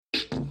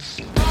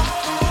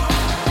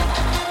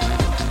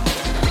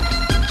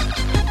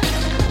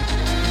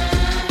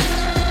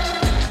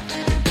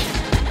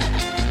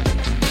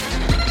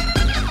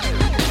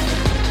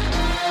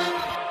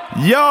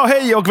Ja,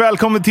 hej och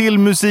välkommen till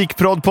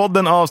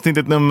Musikprodpodden,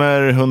 avsnittet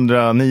nummer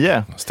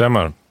 109.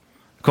 Stämmer.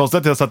 Konstigt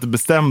att jag satte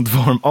bestämd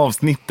form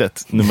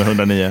avsnittet nummer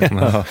 109.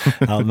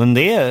 Ja, men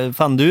det är,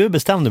 fan, du är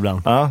bestämd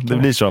ibland. Ja, det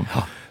blir så.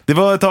 Det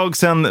var ett tag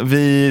sedan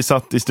vi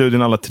satt i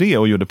studion alla tre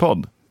och gjorde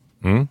podd.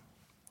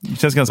 Det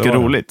känns ganska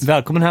roligt.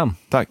 Välkommen hem.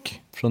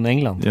 Tack. Från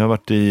England. Jag har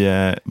varit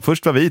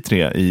först var vi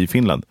tre i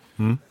Finland.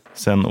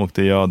 Sen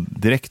åkte jag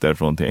direkt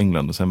därifrån till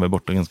England och sen var jag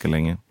borta ganska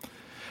länge.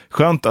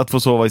 Skönt att få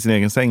sova i sin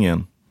egen säng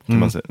igen. Kan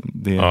man säga.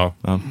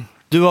 Ja.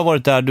 Du har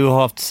varit där, du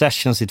har haft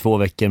sessions i 2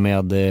 veckor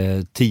med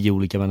 10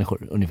 olika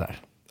människor ungefär.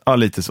 Ja,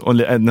 lite så.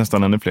 Och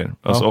nästan ännu fler.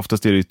 Alltså,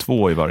 oftast är det ju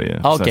 2 i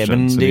varje session.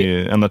 Men så det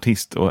är en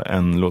artist och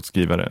en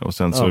låtskrivare. Och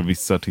sen så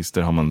vissa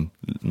artister har man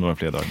några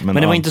fler dagar. Men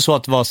det var inte så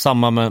att det var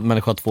samma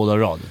människa 2 dagar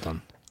i rad?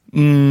 Utan...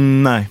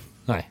 Nej.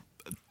 Nej.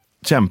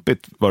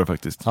 Kämpigt var det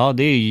faktiskt. Ja,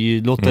 det är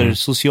ju, låter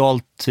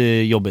socialt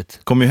jobbigt.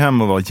 Kom ju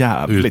hem och var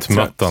jävligt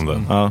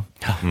utmattande. Ja.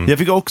 Jag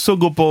fick också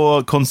gå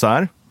på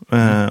konsert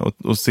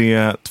och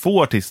se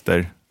 2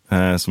 artister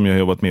som jag har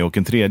jobbat med och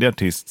en tredje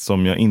artist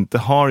som jag inte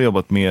har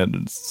jobbat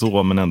med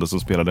så, men ändå som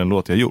spelade en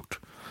låt jag gjort.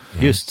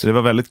 Just. Så det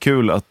var väldigt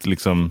kul att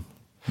liksom...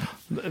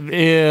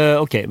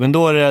 Okej, men då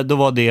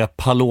var det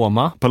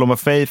Paloma. Paloma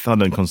Faith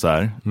hade en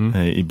konsert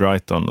i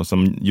Brighton och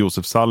som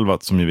Josef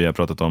Salvat, som vi har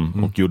pratat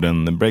om, och gjorde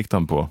en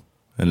breakdown på,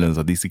 eller en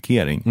sån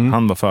dissekering.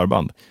 Han var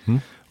förband.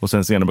 Och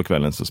sen senare på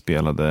kvällen så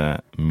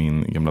spelade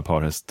min gamla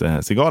parhäst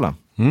Sigala.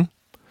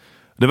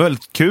 Det var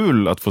väldigt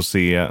kul att få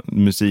se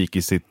musik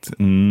i sitt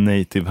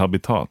native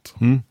habitat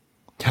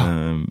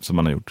som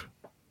man har gjort.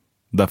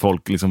 Där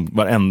folk liksom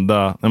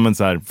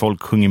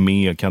folk sjunger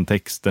med, kan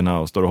texterna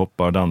och står och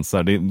hoppar och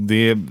dansar.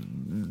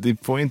 Det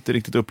får jag inte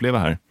riktigt uppleva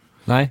här.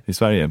 Nej. I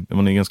Sverige.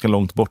 Man är ganska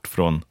långt bort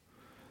från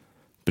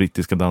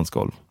brittiska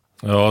dansgolv.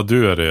 Ja,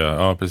 du är det.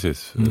 Ja,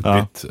 precis.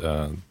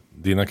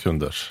 Dina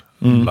kunders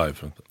live.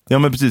 Ja,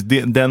 men precis.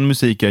 Den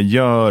musik jag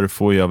gör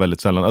får jag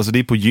väldigt sällan. Alltså det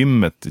är på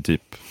gymmet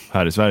typ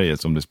här i Sverige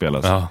som det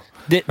spelas. Ja.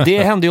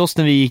 Det hände ju oss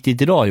när vi gick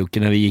dit idag, Jocke,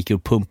 när vi gick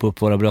och pumpade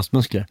upp våra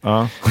bröstmuskler.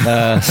 Ja.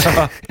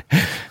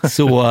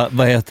 Så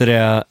vad heter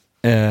det?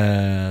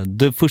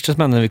 Det första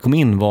som hände när vi kom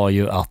in var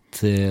ju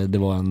att det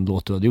var en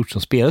låt du hade gjort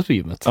som spelades på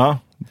gymmet. Ja,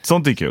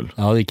 sånt är kul.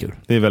 Ja, det är kul.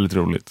 Det är väldigt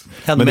roligt.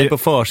 Hände mig på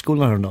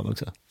förskolan häromdagen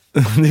också.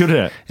 Det gjorde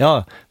det?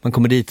 Ja, man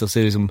kommer dit och så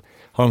är det liksom,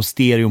 har de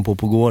stereon på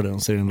gården,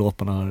 så är det en låt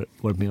man har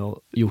varit med och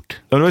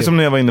gjort. Ja, det var ju som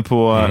när jag var inne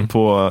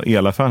på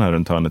elaffären här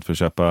runt hörnet för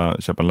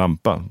att köpa en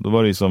lampa. Då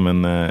var det ju som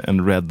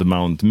en Red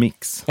Mount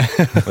mix.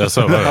 Jag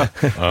sa det.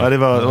 Ja, det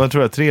var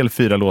tror jag 3 eller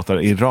 4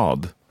 låtar i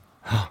rad.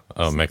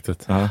 Ja,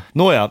 mäktigt.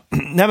 Nåja,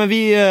 nej men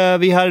vi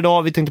är här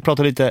idag, vi tänkte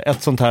prata lite,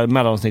 ett sånt här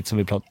mellanavsnitt som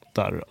vi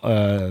pratar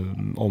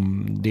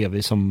om det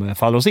vi som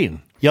faller oss in.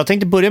 Jag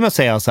tänkte börja med att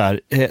säga så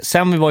här,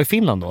 sen vi var i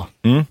Finland då,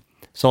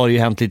 så har det ju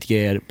hänt lite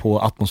grejer på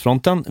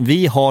Atmos-fronten.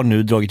 Vi har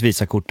nu dragit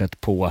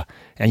visakortet på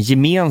en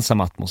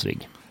gemensam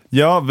Atmos-rigg.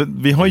 Ja,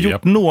 vi har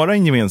gjort några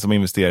gemensamma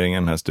investeringar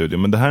i den här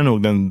studion, men det här är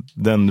nog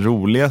den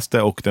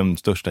roligaste och den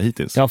största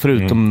hittills. Ja,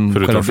 förutom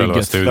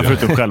själva studion. Ja,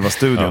 förutom själva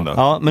studion då.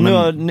 Ja,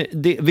 men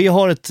vi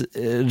har ett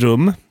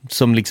rum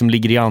som liksom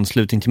ligger i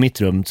anslutning till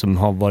mitt rum som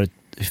har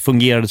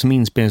fungerade som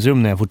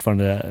inspelningsrum när jag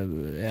fortfarande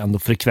ändå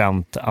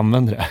frekvent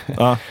använder det.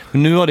 Ja.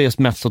 Men nu har det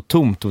mest så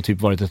tomt och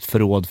typ varit ett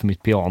förråd för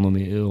mitt piano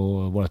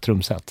och våra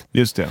trumset.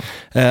 Just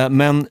det.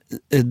 Men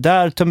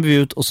där tömmer vi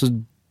ut och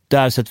så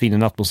där sätter vi in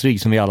en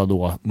Atmos-rigg som vi alla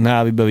då,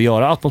 när vi behöver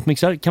göra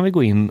Atmos-mixar, kan vi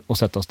gå in och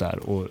sätta oss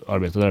där och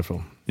arbeta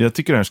därifrån. Jag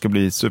tycker det här ska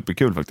bli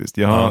superkul faktiskt.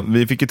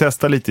 Vi fick ju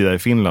testa lite där i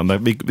Finland.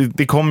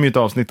 Det kom ju ett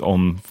avsnitt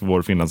om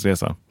vår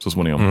Finlandsresa så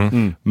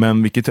småningom.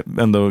 Men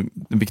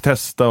vi fick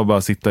testa och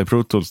bara sitta i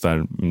Pro Tools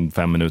där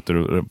 5 minuter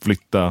och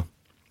flytta.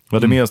 Vi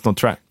hade med oss någon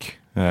track,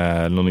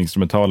 någon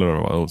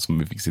instrumentaler som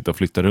vi fick sitta och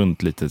flytta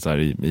runt lite så här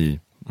i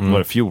var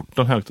det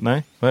 14 högtalare?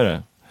 Nej, vad är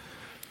det?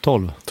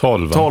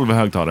 12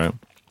 högtalare.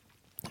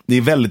 Det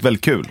är väldigt,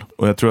 väldigt kul.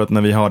 Och jag tror att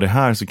när vi har det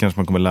här så kanske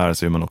man kommer lära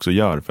sig hur man också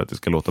gör för att det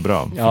ska låta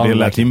bra. Ja, för det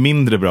lät ju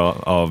mindre bra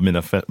av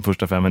mina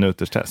första 5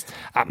 minuters test.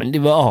 Ja,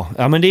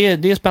 men det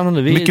är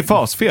spännande. Mycket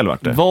fasfel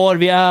vart det. Var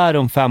vi är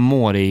om 5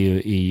 år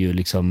är ju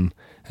liksom,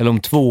 eller om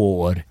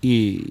 2 år,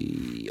 är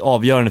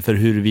avgörande för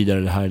huruvida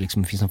det här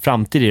liksom finns en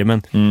framtid i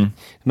det.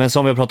 Men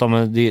som vi har pratat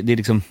om, det är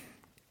liksom,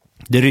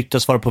 det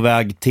ryktas vara på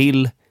väg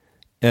till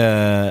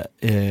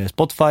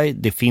Spotify,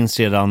 det finns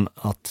redan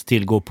att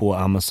tillgå på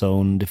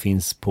Amazon, det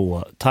finns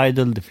på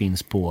Tidal, det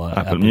finns på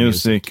Apple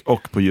Music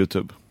och på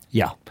YouTube.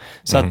 Ja,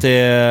 så att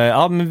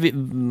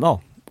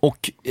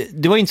och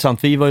det var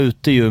intressant, vi var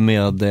ute ju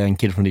med en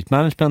kille från ditt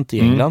management i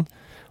England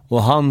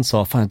och han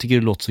sa, fan jag tycker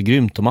det låter så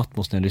grymt om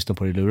Atmos när jag lyssnar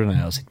på det i lurarna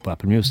när jag sitter på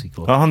Apple Music.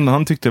 Och, ja,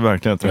 han tyckte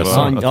verkligen att det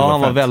var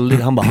han var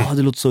väldigt, han bara,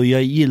 det låter så,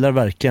 jag gillar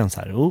verkligen så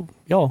här.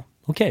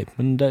 Okej,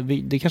 men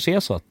det kanske är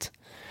så att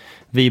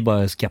vi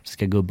bara är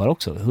skeptiska gubbar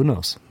också, who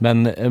knows.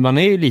 Men man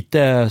är ju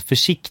lite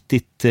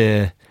försiktigt...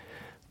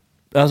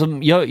 alltså,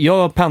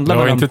 jag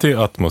pendlar... Ja, inte till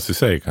Atmos i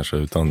sig kanske,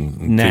 utan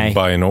till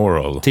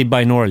binaural. Till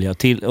binaural, ja.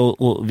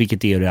 Och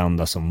vilket är det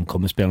enda som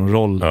kommer spela någon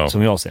roll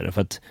som jag ser det.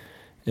 För att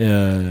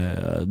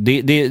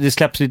det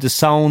släpps lite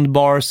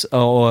soundbars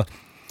och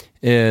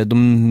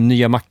De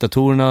nya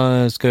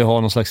Mac-datorerna ska ju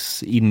ha någon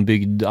slags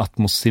inbyggd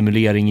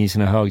atmossimulering i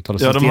sina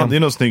högtalarsystem. Ja, de hade ju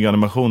någon snygg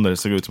animation där det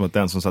såg ut som att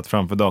den som satt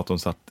framför datorn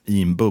satt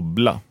i en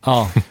bubbla.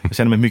 Ja. Jag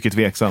känner mig mycket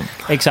tveksam.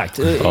 Exakt.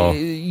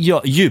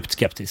 Ja, djupt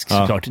skeptisk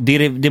såklart.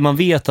 Det man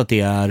vet att det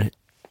är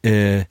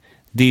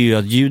ju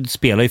att ljud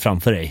spelar ju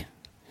framför dig.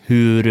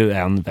 Hur du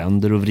än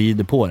vänder och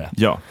vrider på det.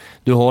 Ja.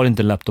 Du har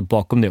inte en laptop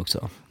bakom det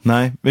också.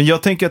 Nej, men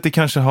jag tänker att det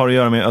kanske har att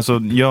göra med,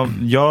 alltså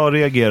jag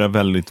reagerar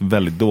väldigt,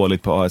 väldigt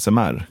dåligt på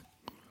ASMR.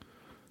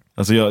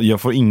 Alltså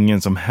jag får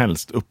ingen som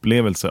helst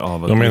upplevelse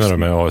av att... Vad menar du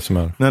med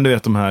ASMR? Nej, du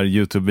vet de här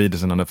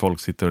YouTube-videorna där folk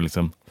sitter och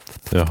liksom...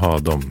 Jaha,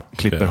 de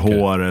klipper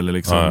hår eller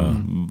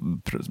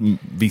liksom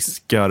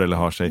viskar eller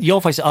har sig. Jag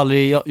har faktiskt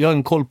aldrig, jag har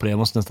en koll på det, jag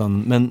måste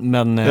nästan,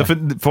 men ja,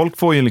 för folk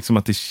får ju liksom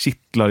att det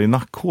kittlar i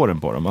nackhåren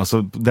på dem.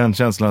 Alltså den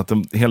känslan att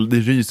det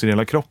ryser i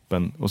hela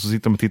kroppen och så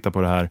sitter de och tittar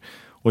på det här.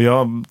 Och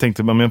jag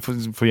tänkte, men jag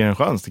får ge en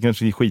chans, det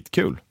kanske är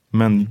skitkul.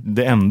 Men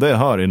det enda jag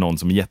hör är någon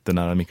som är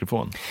jättenära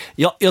mikrofon.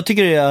 Ja, jag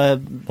tycker det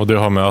är... Och det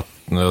har med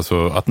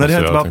atmosfär. Nej, det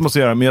har inte med atmosfär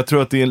att göra, men jag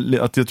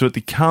tror att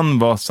det kan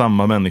vara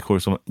samma människor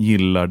som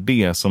gillar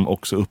det som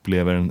också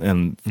upplever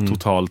en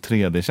total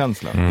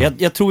 3D-känsla.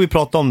 Jag tror vi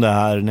pratade om det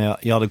här när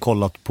jag hade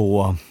kollat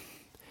på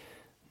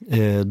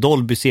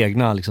Dolbys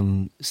egna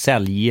liksom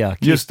sälja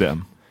klipp. Just det.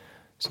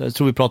 Så jag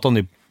tror vi pratade om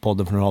det i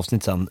podden för några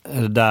avsnitt sedan.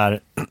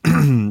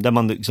 Där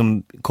man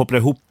liksom kopplar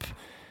ihop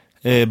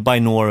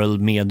binaural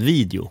med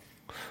video.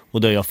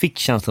 Och där jag fick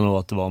känslan av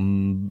att det var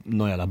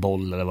någon jävla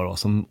boll eller vad det var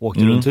som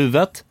åkte runt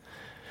huvudet.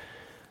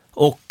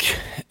 Och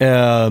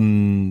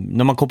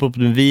när man kopplar upp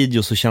en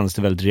video så känns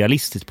det väldigt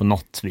realistiskt på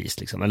något vis.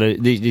 Liksom. Eller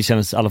det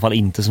känns i alla fall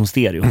inte som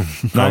stereo.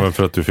 Ja, men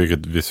för att du fick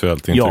ett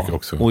visuellt intryck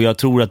också. Och jag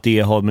tror att det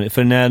har...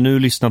 För när jag nu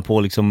lyssnar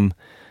på liksom,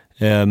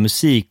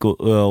 musik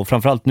och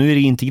framförallt nu är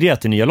det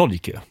integrerat i nya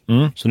Logic.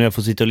 Så när jag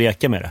får sitta och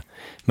leka med det.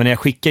 Men när jag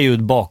skickar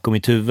ljud bakom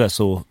mitt huvud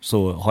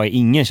så har jag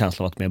ingen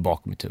känsla av att det är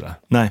bakom mitt huvud.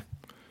 Nej.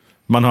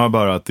 Man har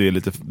bara att det är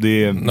lite...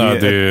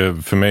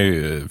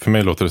 För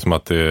mig låter det som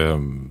att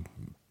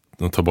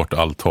de tar bort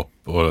allt hopp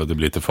och det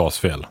blir lite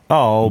fasfel.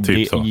 Ja, och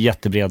typ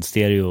jättebred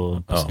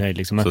stereo på sin höjd.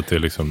 Liksom. Så att det är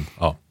liksom...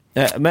 Ja.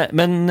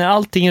 Men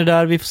allting är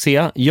där, vi får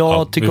se.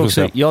 Jag tycker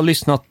också, jag har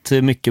lyssnat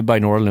mycket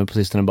binaural nu på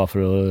sistone bara för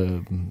att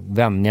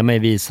vänja mig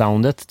vid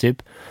soundet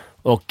typ.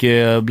 Och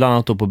bland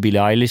annat då på Billie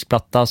Eilish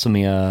platta som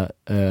är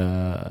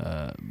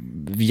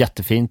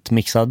jättefint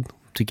mixad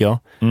tycker jag.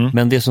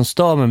 Men det som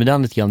stör mig med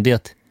den lite grann det är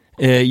att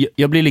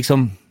jag blir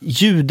liksom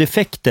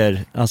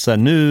ljudeffekter, alltså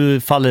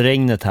nu faller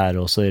regnet här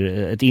och så är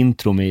det ett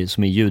intro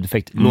som är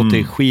ljudeffekt,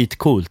 låter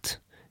skitcoolt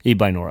i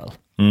binaural.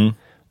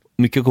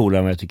 Mycket coolare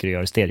än vad jag tycker det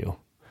gör i stereo.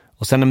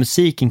 Och sen när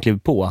musiken kliver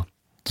på,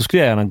 då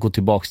skulle jag gärna gå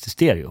tillbaks till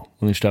stereo,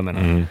 om ni förstår vad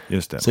jag menar.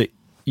 Just det. Så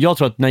jag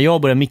tror att när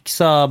jag börjar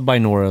mixa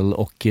binaural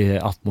och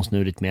Atmos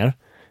nu lite mer,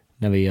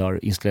 när vi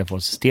har installerat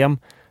vårt system,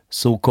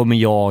 så kommer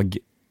jag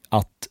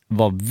att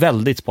vara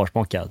väldigt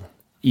sparsmakad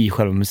i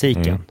själva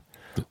musiken.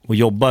 Och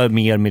jobba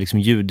mer med liksom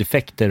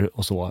ljudeffekter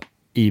och så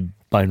i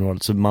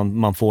binaural. Så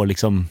man får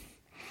liksom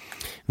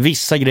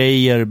vissa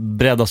grejer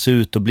breddas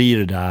ut och blir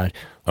det där.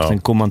 Och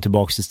sen kommer man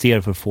tillbaka till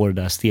stereo för att få det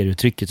där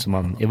stereotrycket som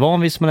man är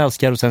van vid, som man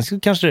älskar. Och sen så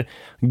kanske det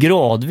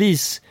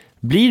gradvis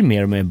blir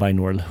mer med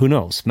binaural, who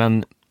knows.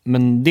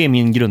 Men det är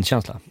min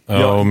grundkänsla.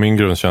 Ja, och min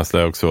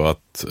grundkänsla är också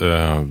att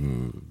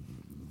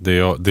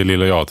det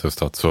lilla jag har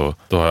testat, så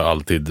då har jag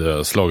alltid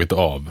slagit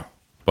av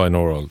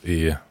binaural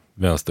i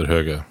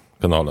vänster-höger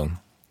kanalen.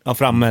 Ja,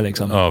 framme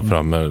liksom. Ja,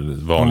 framme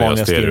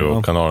vanliga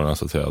stereokanalerna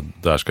så att säga.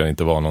 Där ska det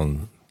inte vara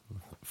någon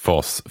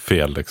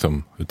fasfel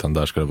liksom, utan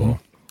där ska det vara...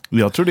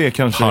 Jag tror det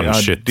kanske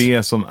är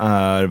det som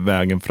är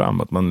vägen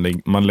fram. Att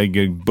man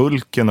lägger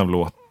bulken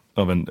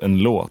av en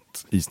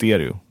låt i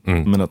stereo.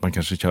 Men att man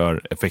kanske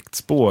kör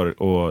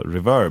effektspår och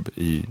reverb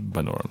i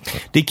binaural.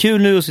 Det är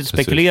kul nu att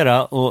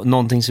spekulera och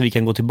någonting som vi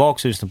kan gå tillbaka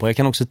och lyssna på. Jag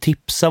kan också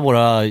tipsa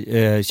våra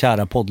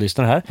kära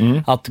poddlyssnare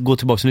här att gå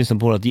tillbaka och lyssna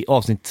på vårt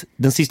avsnitt.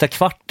 Den sista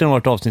kvarten var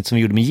ett avsnitt som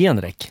vi gjorde med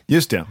Genrec.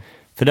 Just det.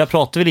 För där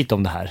pratade vi lite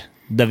om det här.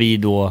 Där vi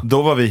då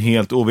var vi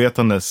helt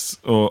ovetandes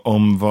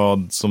om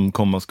vad som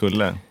komma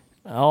skulle.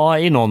 Ja,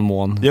 i någon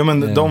mån. Ja,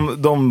 men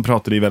de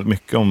pratade ju väldigt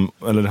mycket om,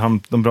 eller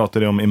de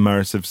pratade om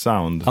immersive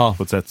sound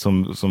på ett sätt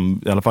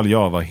som i alla fall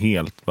jag var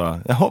helt,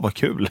 jaha, vad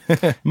kul.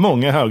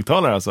 Många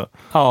högtalare alltså.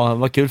 Ja,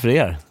 vad kul för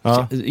er.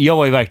 Ja. Jag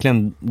var ju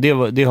verkligen,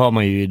 det har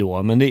man ju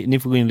då, men ni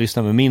får gå in och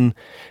lyssna med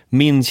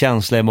min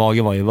känsla i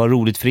magen var ju, vad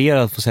roligt för er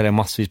att få sälja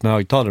massvis med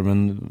högtalare,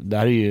 men det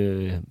här är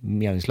ju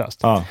meningslöst.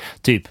 Ja.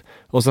 Typ.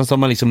 Och sen så har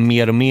man liksom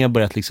mer och mer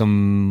börjat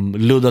liksom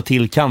ludda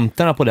till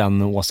kanterna på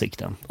den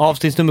åsikten.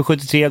 Avsnitt nummer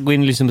 73, gå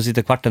in och lyssna på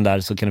sista kvarten där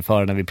så kan ni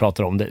föra när vi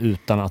pratar om det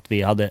utan att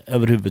vi hade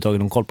överhuvudtaget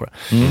någon koll på det.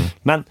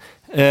 Men,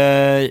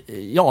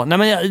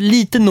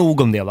 lite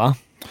nog om det, va?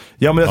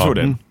 Ja, men jag tror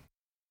det.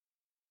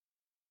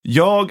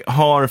 Jag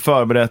har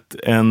förberett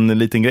en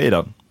liten grej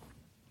då.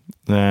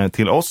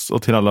 Till oss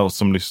och till alla oss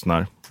som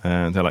lyssnar.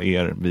 Till alla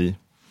er,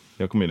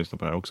 jag kommer ju lyssna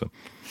på det här också.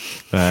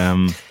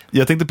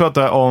 Jag tänkte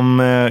prata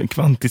om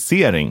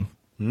kvantisering.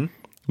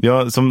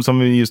 Som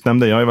vi just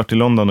nämnde, jag har ju varit i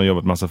London och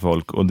jobbat med massa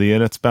folk, och det är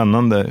rätt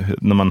spännande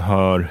när man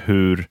hör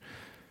hur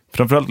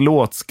framförallt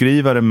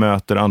låtskrivare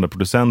möter andra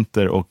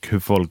producenter och hur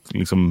folk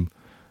liksom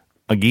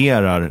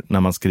agerar när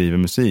man skriver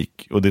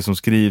musik. Och det som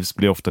skrivs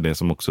blir ofta det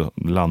som också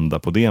landar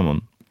på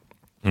demon.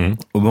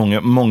 Och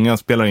många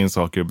spelar in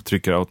saker och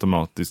trycker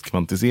automatiskt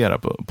kvantisera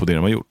på det de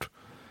har gjort.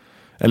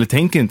 Eller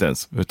tänker inte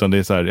ens, utan det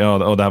är så här,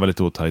 det här var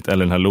lite otajt,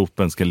 eller den här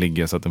loopen ska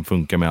ligga så att den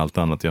funkar med allt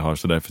annat jag har,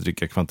 så därför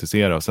trycker jag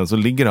kvantisera, och sen så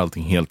ligger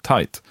allting helt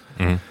tajt.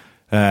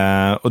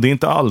 Och det är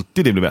inte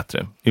alltid det blir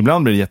bättre.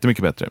 Ibland blir det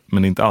jättemycket bättre,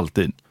 men inte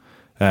alltid.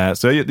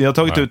 Så jag har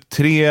tagit ut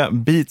 3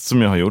 beats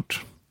som jag har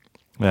gjort.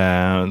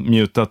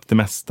 Mutat det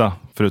mesta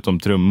förutom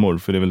trummor,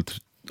 för det är väl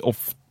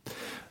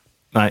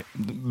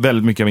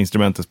väldigt mycket av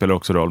instrumenten spelar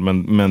också roll,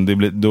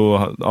 men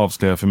då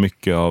avslöjar jag för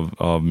mycket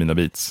av mina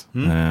beats.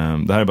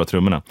 Det här är bara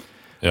trummorna.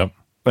 Ja.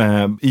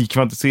 I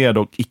kvantiserad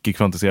och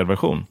icke-kvantiserad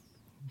version.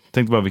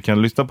 Tänkte bara vi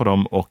kan lyssna på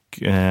dem och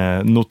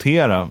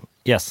notera.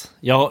 Yes,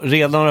 jag har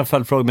redan några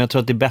följdfrågor, men jag tror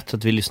att det är bättre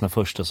att vi lyssnar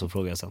först och så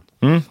frågar jag sen.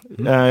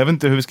 Jag vet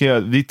inte hur vi ska göra.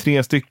 Vi är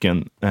 3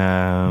 stycken.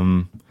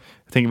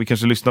 Jag tänker vi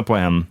kanske lyssnar på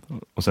en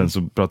och sen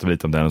så pratar vi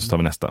lite om den och så tar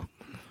vi nästa.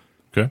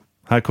 Okay.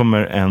 Här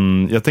kommer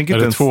en... Jag tänker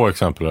är det 2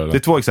 exempel? Eller? Det är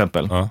 2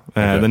 exempel. Ja,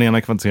 okay. Den ena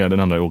är kvantiserad, den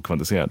andra är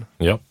okvantiserad.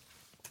 Ja.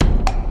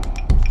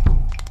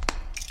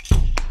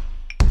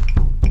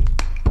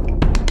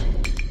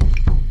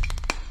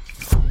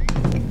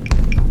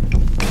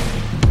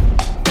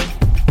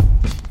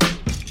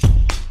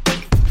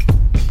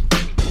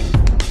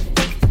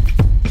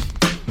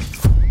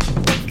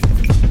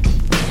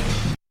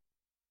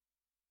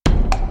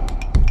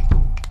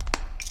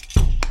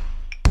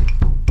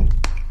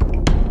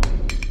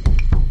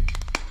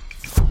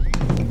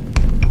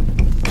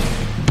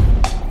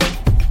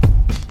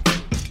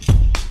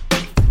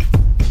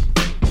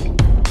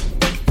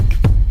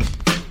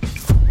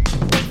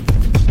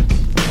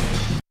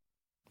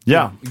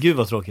 Ja. Gud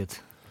vad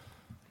tråkigt.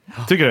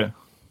 Tycker du?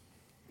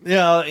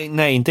 Ja,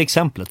 nej, inte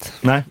exemplet.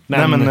 Nej,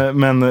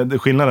 men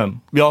skillnaden.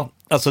 Ja,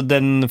 alltså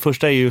den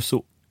första är ju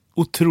så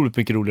otroligt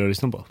mycket roligare att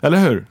lyssna på. Eller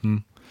hur?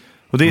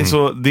 Och det är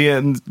så,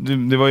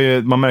 det var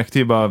ju, man märkte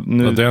ju bara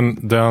nu.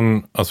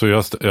 Ja, alltså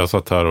jag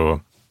satt här och,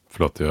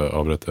 förlåt jag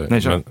avbröt dig.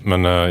 Nej,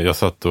 men jag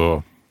satt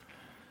och,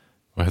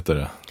 vad heter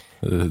det?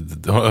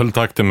 Höll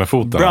takten med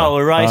foten.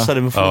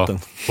 Brow-risade med foten.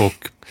 Ja,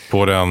 och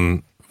på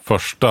den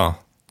första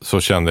så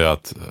kände jag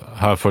att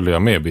här följer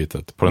jag med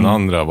bitet. På den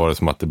andra var det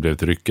som att det blev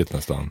ett rycket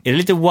nästan. Är det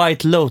lite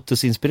White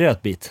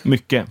Lotus-inspirerat bit?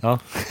 Mycket. Ja.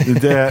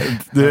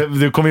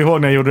 Du kommer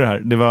ihåg när jag gjorde det här?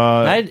 Det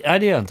var... Nej,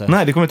 det gör jag inte.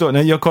 Nej, det kommer inte ihåg.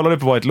 När jag kollade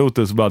på White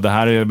Lotus och bara, det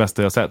här är det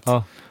bästa jag sett.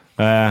 Ja.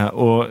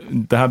 Och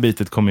det här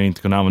bitet kommer jag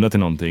inte kunna använda till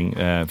någonting,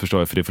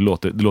 förstår jag, för det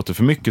låter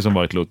för mycket som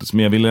White Lotus.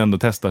 Men jag ville ändå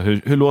testa,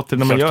 hur låter det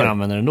när man gör det? Kan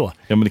använda den då.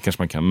 Ja, men det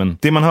kanske man kan. Men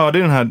det man hörde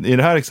i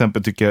det här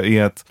exemplet tycker jag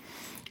är att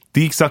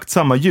det är exakt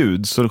samma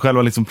ljud, så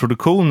själva liksom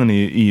produktionen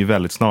är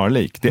väldigt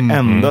snarlik. Det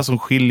enda som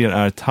skiljer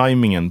är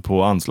timingen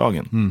på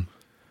anslagen.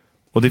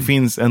 Och det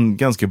finns en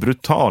ganska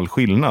brutal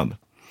skillnad.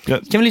 Kan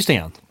vi lyssna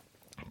igen?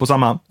 På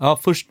samma? Ja,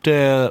 först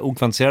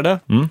okvantiserade.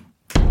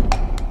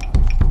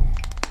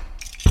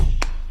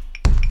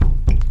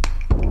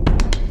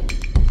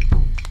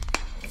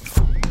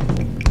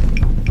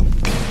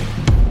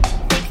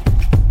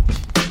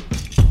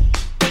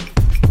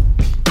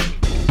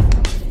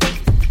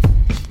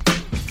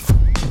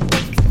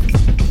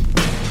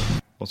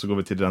 Och så går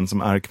vi till den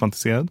som är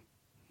kvantiserad.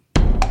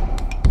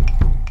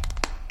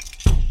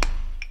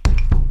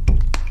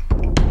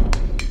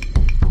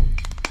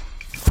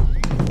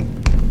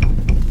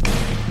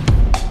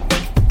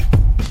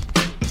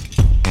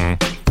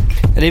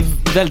 Det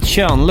är väldigt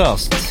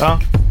könlöst. Ja,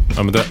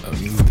 men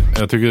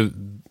jag tycker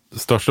det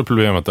största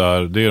problemet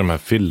är de här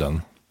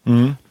fillen.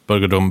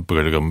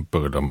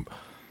 Burgerdom.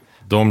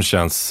 De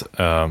känns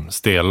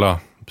stela,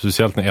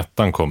 speciellt när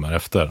ettan kommer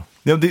efter.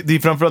 Ja, det är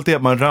framförallt det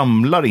att man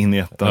ramlar in i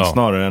ettan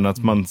snarare än att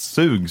man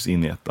sugs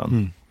in i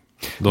ettan.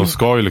 De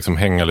ska ju liksom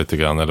hänga lite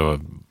grann, eller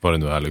vad det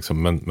nu är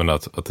liksom, men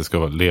att det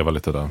ska leva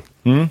lite där.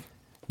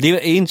 Det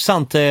är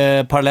intressant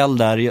parallell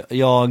där.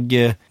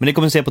 Men det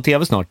kommer att se på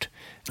tv snart.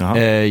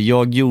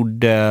 Jag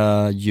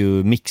gjorde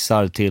ju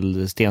mixar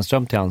till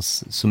Stenström till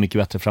hans Så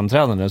mycket bättre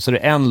framträdande. Så det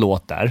är en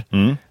låt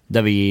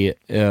där vi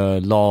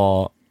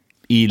la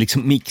i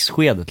liksom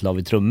mixskedet la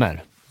vi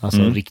trummor.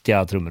 Alltså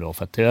riktiga trummor då.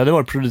 För att det hade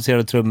varit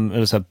producerade trummor,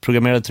 eller så här,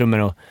 programmerade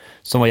trummor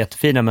som var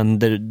jättefina, men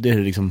det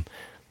liksom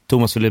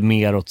Thomas ville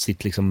mer åt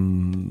sitt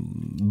liksom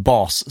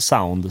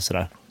bas-sound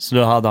sådär. Så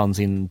då hade han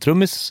sin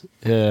trummis,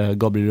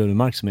 Gabriel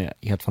Runemark, som är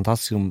helt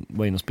fantastisk, som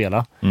var inne och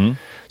spela.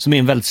 Som är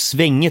en väldigt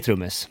svängig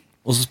trummis.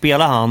 Och så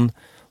spelar han,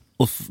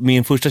 och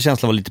min första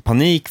känsla var lite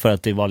panik för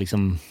att det var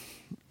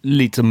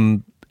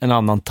liksom en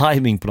annan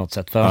timing på något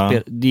sätt.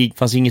 För det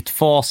fanns inget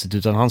facit,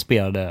 utan han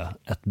spelade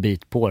ett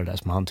bit på det där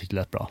som han tyckte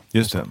lät bra.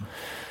 Just det.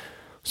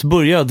 Så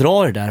började jag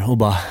dra det där och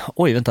bara,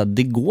 oj vänta,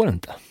 det går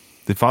inte.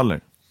 Det faller.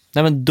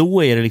 Nej, men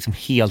då är det liksom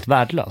helt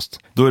värdelöst.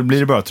 Då blir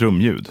det bara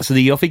trumljud. Så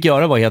det jag fick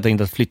göra var helt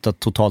enkelt att flytta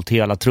totalt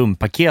hela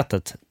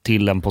trumpaketet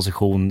till en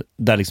position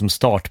där liksom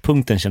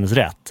startpunkten kändes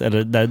rätt.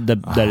 Eller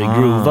där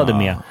det groovade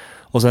med.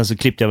 Och sen så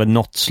klippte jag väl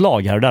något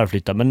slag här och där och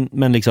flyttade.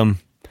 Men liksom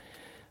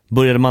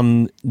började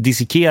man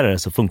dissekera det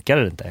så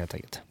funkade det inte helt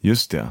enkelt.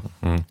 Just det.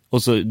 Mm.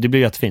 Och så det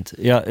blev jättefint.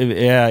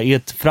 I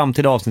ett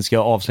framtida avsnitt ska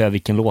jag avslöja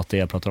vilken låt det är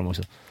jag pratar om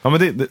också. Ja,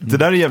 men det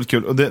där är jävligt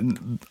kul. Och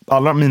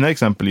alla mina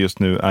exempel just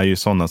nu är ju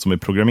sådana som är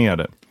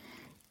programmerade.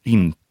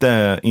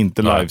 Inte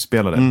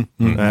livespelade.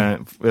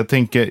 Jag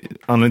tänker,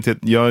 anledningen till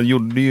att jag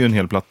gjorde ju en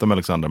hel platta med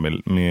Alexandra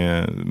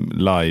med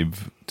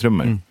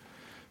live-trummor.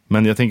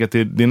 Men jag tänker att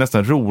det är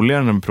nästan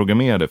roligare när man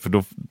programmerar det. För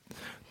då,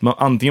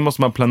 antingen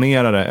måste man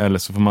planera det eller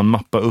så får man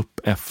mappa upp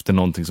efter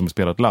någonting som är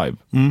spelat live.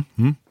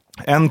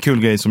 En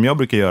kul grej som jag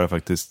brukar göra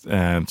faktiskt,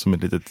 som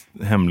ett litet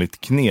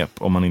hemligt knep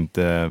om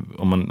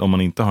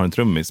man inte har en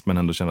trummis men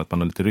ändå känner att man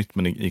har lite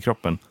rytmen i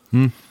kroppen,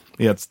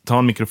 är att ta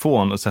en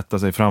mikrofon och sätta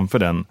sig framför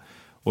den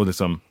och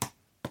liksom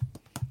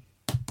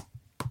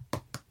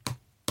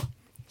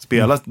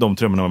spela de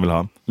trummorna man vill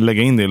ha,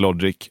 lägga in det i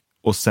Logic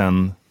och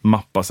sen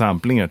mappa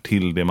samplingar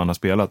till det man har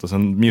spelat och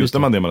sen mutar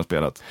man det man har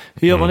spelat.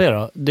 Hur gör man det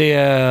då? Det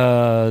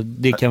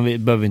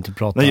behöver vi inte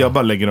prata om. Nej, jag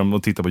bara lägger dem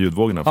och tittar på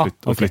ljudvågorna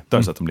och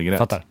flyttar så att de ligger rätt.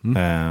 Fattar.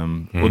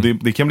 Och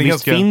det kan bli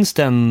Visst ganska... finns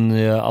det en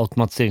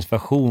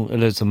automatiseringsversion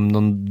eller som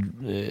någon...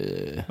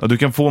 Ja, du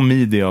kan få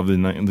midi av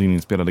din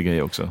inspelade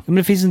grej också. Men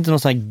det finns inte någon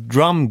sån här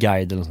drum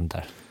guide eller något sånt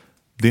där?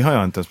 Det har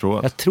jag inte ens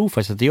provat. Jag tror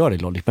faktiskt att det gör det i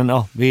Logic, men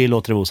ja, vi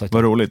låter det osagt.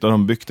 Vad roligt, och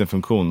de har byggt en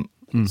funktion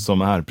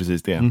som är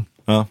precis det.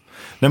 Ja.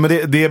 Nej,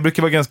 men det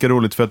brukar vara ganska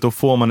roligt för att då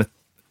får man ett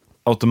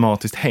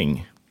automatiskt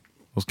häng.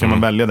 Och så kan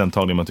man välja den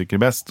tagning man tycker är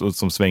bäst och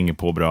som svänger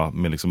på bra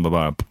med liksom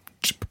bara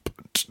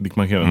det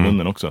man kan göra med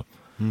munnen också.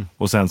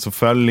 Och sen så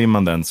följer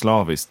man den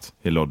slaviskt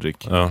i Logic.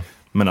 Ja.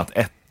 Men att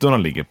ettorna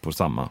ligger på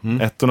samma.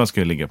 Ettorna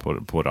ska ju ligga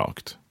på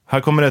rakt. Här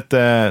kommer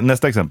ett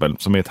nästa exempel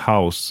som är ett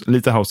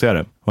lite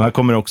houseigare. Och här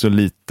kommer också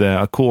lite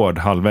ackord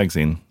halvvägs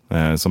in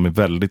som är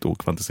väldigt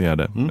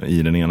okvantiserade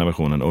i den ena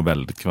versionen och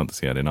väldigt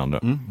kvantiserade i den andra.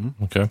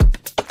 Okej.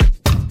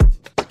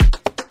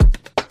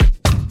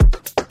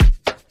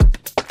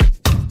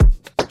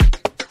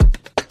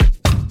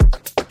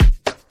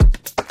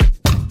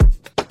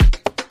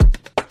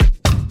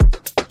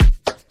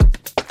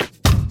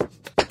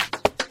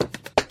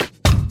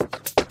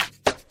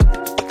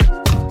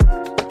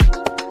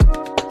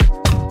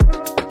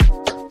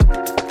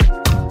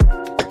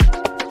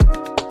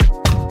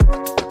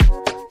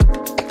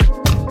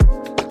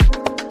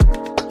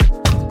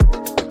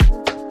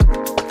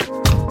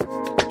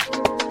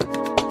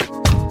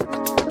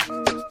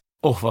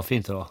 Vad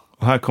fint det var.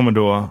 Och här kommer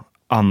då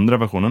andra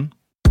versionen.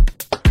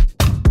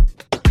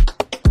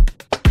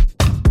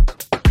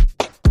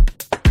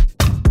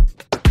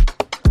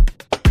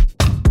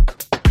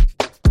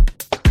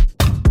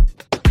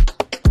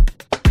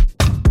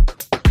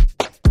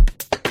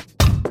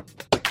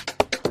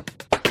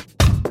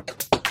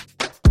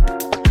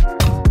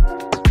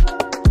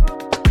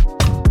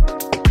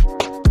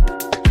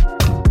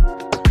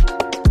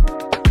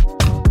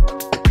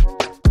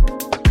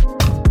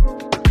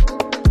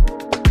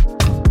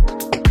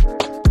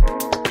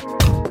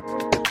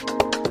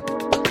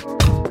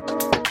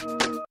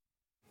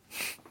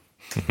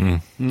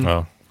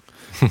 Ja.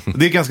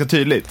 Det är ganska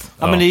tydligt.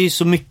 Ja, men det är ju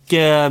så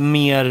mycket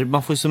mer,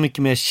 man får ju så mycket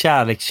mer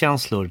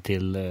kärlekskänslor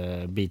till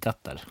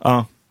beatätter.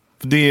 Ja,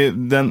 för det är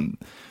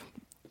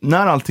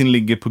när allting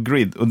ligger på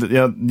grid och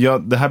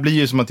det här blir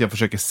ju som att jag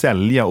försöker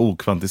sälja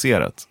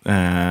okvantiserat,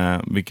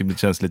 vilket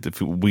känns lite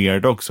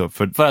weird också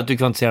för att du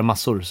kvantiserar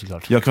massor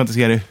såklart. Jag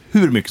kvantiserar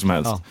hur mycket som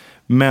helst.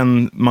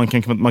 Men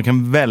man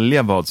kan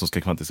välja vad som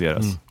ska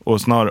kvantiseras. Och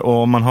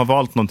om man har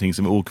valt någonting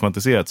som är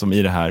okvantiserat, som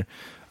i det här,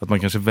 att man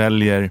kanske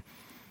väljer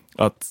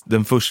att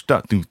den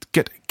första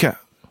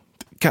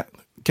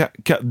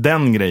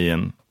den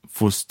grejen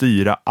får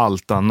styra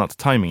allt annat,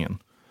 timingen.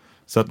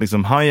 Så att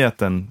liksom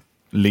hi-haten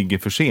ligger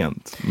för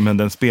sent, men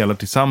den spelar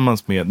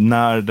tillsammans med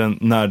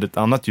när ett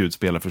annat ljud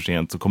spelar för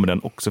sent så kommer den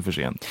också för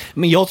sent.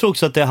 Men jag tror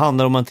också att det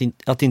handlar om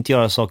att inte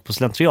göra saker på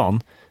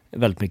slentrian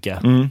väldigt mycket.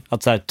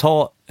 Att så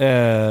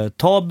här,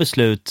 ta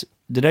beslut.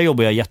 Det där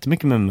jobbar jag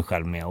jättemycket med mig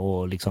själv med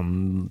och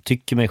liksom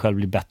tycker mig själv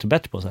bli bättre och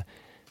bättre på. Så här.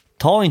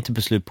 Ta inte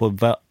beslut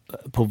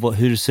på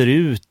hur det ser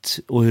ut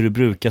och hur det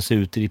brukar se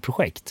ut i ditt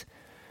projekt.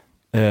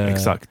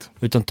 Exakt.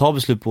 Utan ta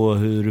beslut på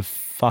hur du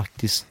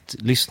faktiskt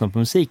lyssnar på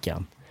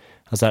musiken.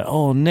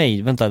 Alltså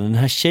nej, vänta, den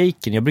här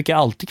shaken, jag brukar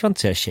alltid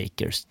kvantisera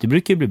shakers. Det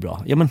brukar ju bli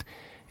bra. Ja, men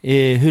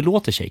hur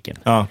låter shaken?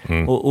 Ja.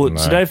 Och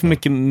så där är för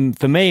mycket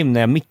för mig när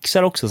jag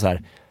mixar också så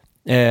här.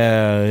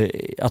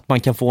 Att man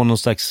kan få någon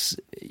slags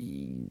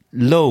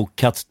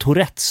low-cut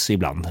Tourettes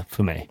ibland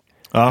för mig.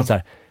 Ja. Så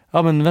här,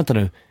 ja men vänta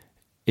nu.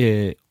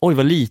 Oj,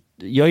 vad lite.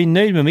 Jag är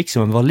nöjd med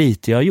mixen, men vad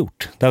lite jag har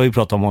gjort. Det har vi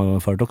pratat om många gånger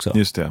förut också.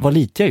 Just det. Vad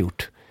lite jag har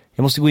gjort.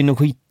 Jag måste gå in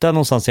och hitta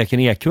någonstans jag kan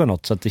EQa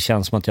något så att det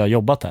känns som att jag har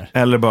jobbat här.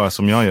 Eller bara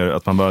som jag gör,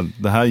 att man bara,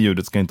 det här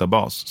ljudet ska inte ha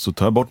bas. Så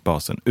tar jag bort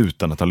basen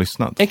utan att ha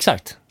lyssnat.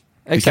 Exakt.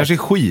 Det kanske är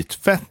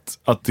skitfett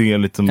att det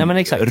liksom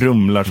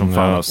rumlar som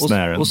fan av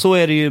snären. Och så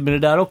är det ju med det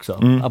där också.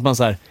 Att man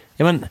så här,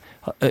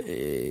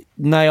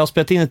 när jag har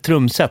spelat in ett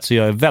trumset så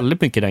gör jag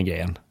väldigt mycket den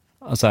grejen.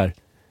 Alltså här,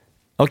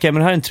 okej,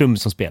 men här är en trum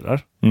som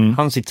spelar.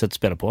 Han sitter att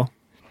spela på.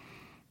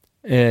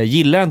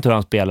 Gillar jag inte hur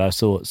han spelar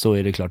så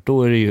är det klart,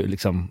 då är det ju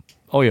liksom,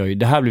 oj,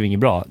 det här blir inget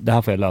bra, det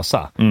här får jag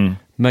lösa.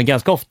 Men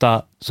ganska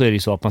ofta så är det ju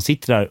så att man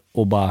sitter där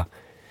och bara,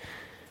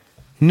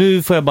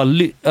 nu får jag bara,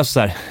 alltså så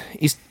här,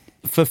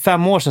 för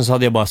 5 år sedan så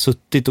hade jag bara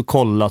suttit och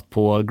kollat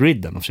på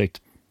griden och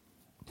försökt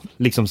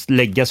liksom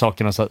lägga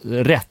sakerna så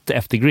rätt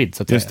efter grid.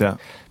 Så att just det.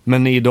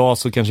 Men idag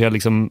så kanske jag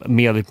liksom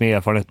med lite mer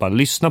erfarenhet bara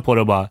lyssnar på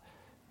det och bara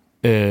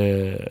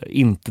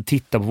inte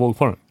titta på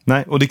vågformen.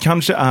 Nej, och det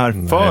kanske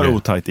är för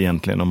otajt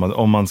egentligen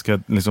om man ska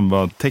liksom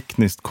vara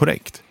tekniskt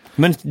korrekt.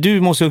 Men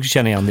du måste också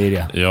känna igen det i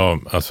det. Ja,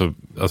 alltså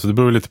det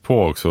beror lite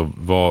på också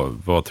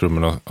vad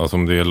trummorna, alltså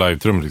om det är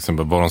live-trummor till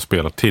exempel, vad de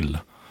spelar till.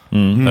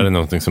 Är det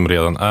någonting som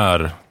redan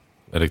är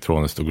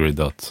elektroniskt och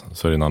griddat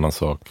så är det en annan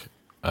sak.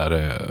 Är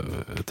det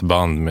ett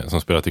band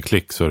som spelar till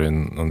klick så är det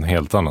en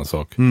helt annan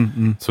sak.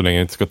 Så länge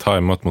det inte ska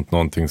tajmat mot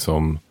någonting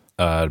som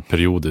är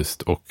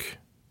periodiskt och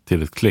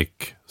till ett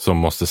klick som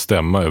måste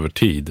stämma över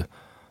tid,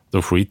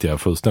 då skiter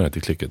jag fullständigt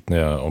i klicket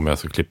om jag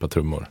ska klippa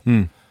trummor.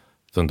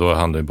 Sen då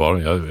handlar det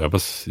bara,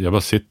 jag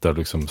bara sitter och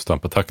liksom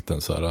stampar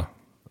takten så här.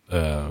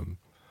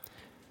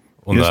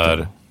 Och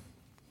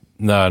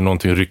när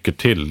någonting rycker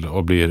till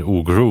och blir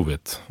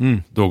ogroovigt,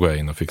 då går jag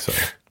in och fixar det.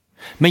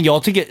 Men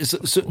jag tycker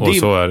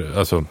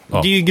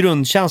det är ju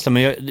grundkänslan,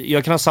 men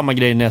jag kan ha samma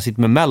grej när jag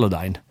sitter med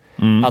Melodyne.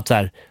 Att så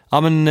här,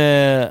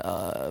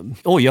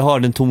 jag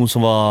hörde en ton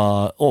som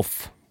var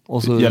off.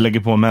 Och så, jag lägger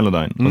på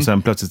Melodyne och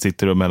sen plötsligt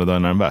sitter du och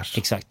Melodyne är en vers.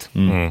 Exakt.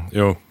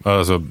 Jo,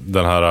 alltså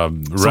den här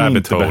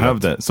rabbit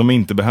hole som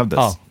inte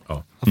behövdes.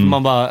 Ja.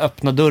 Man bara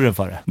öppnar dörren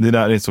för det. Det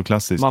där är så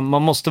klassiskt.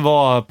 Man måste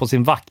vara på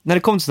sin vakt. När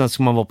det kommer till sånt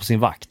ska man vara på sin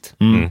vakt.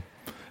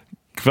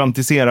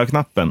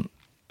 Kvantisera-knappen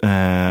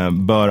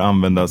bör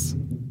användas.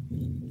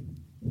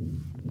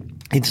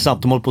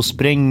 Intressant, de håller på och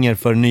spränger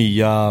för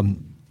nya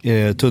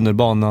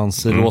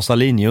tunnelbanans rosa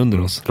linje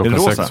under oss. Klockan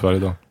 6 varje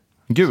dag.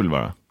 Gul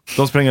var det.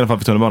 De spränger i alla fall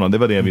för tunnelbanan, det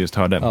var det vi just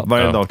hörde.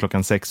 Varje dag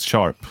klockan 6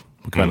 sharp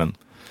på kvällen.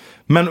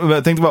 Men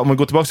jag tänkte bara, om man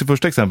går tillbaka till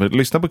första exemplet,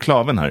 lyssna på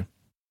klaven här.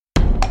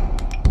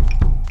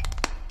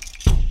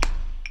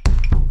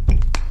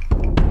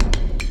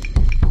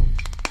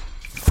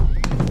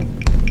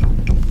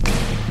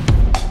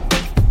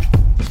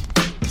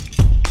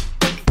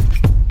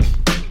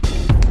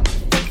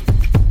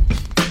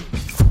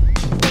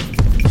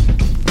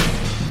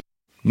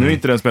 Nu är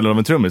inte den spelad av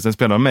en trummis, den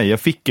spelad av mig. Jag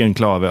fick en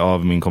klave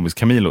av min kompis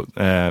Camilo.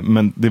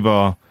 Men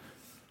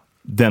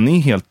den är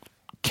helt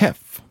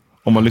keff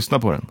om man lyssnar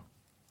på den.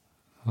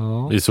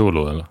 I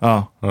solo eller?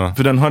 Ja.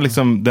 För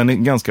den är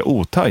ganska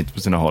otajt på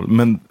sina håll.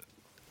 Men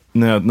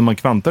när man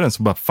kvantar den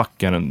så bara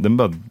fuckar den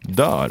bara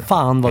dör.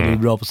 Fan vad du är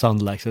bra på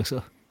soundlikes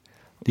också.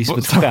 Det är som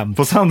ett skämt.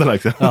 På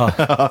soundlikes?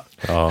 Ja.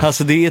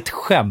 Alltså det är ett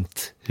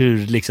skämt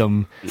hur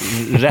liksom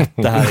rätt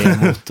det här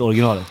är mot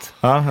originalet.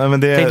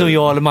 Men tänk om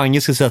jag eller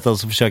Mange ska sätta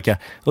oss och försöka,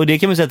 och det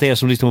kan man säga till er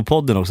som lyssnar på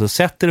podden också,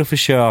 sätt er och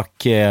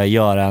försök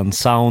göra en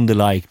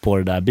sound-alike på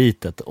det där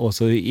bitet och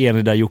så är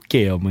ni där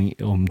Jocke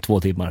om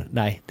 2 timmar.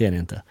 Nej, det är ni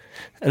inte.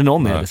 Eller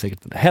någon är det säkert.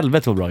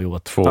 Helvete vad bra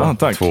jobbat. 2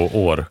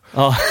 år.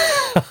 Ja.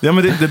 Ja,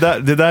 men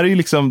det där är ju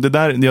liksom,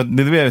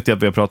 det vet jag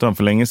att vi har pratat om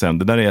för länge sedan.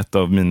 Det där är ett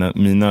av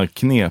mina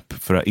knep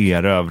för att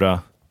erövra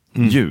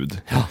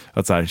ljud.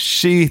 Att så här,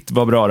 shit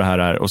vad bra det här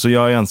är. Och så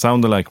gör jag en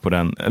soundalike på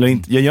den. Eller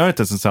jag gör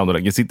inte ens en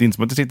soundalike. Jag sitter inte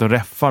som att jag sitter och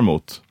reffar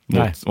mot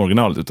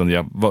originalet. Utan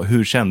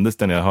hur kändes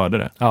det när jag hörde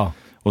det? Ja.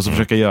 Och så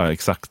försöker jag göra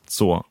exakt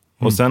så.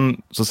 Och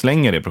sen så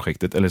slänger jag det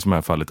projektet, eller som i det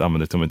här fallet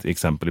använder det som ett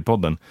exempel i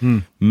podden.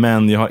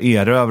 Men jag har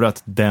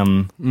erövrat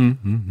den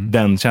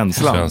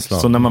känslan.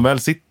 Så när man väl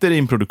sitter i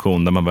en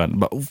produktion där man väl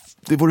bara,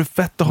 det vore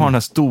fett att ha den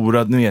här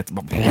stora, ni vet,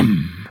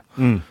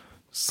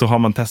 så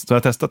har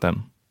jag testat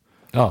den.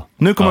 Ja.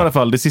 Nu kommer i alla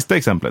fall det sista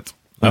exemplet,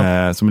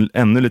 som är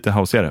ännu lite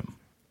hausigare.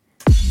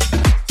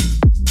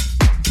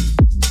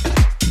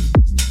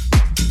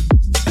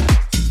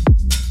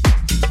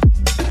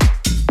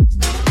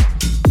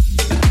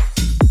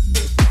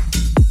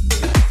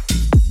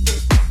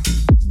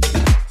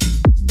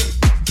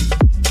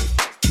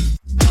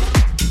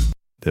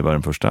 Det var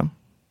den första.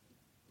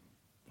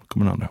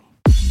 Kommer den andra.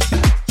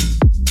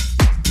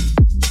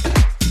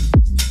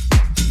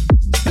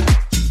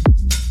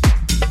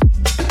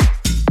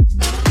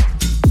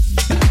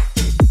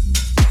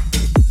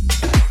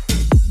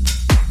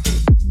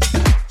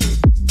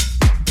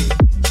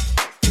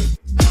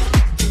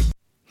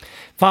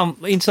 Fan,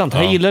 intressant.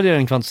 Jag gillade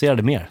den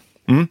kvantiserade mer.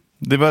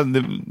 Det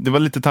var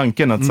lite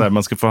tanken att så här,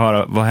 man ska få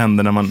höra vad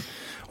händer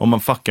om man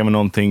fuckar med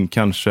någonting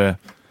kanske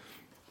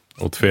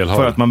åt fel håll.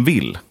 För att man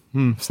vill.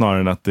 Snarare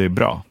än att det är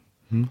bra.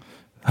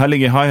 Här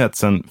ligger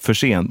hi-hatsen för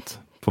sent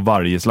på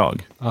varje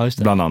slag. Ja, just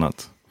det. Bland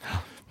annat.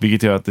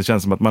 Vilket gör att det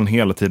känns som att man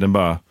hela tiden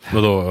bara...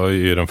 Vadå,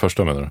 i den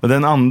första menar du?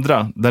 Den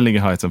andra, där ligger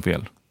hi-hatsen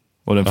fel.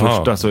 Och den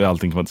första så är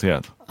allting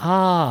kvantiserat.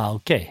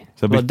 Okej.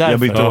 Så jag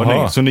bytte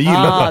ordning. Så ni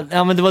gillade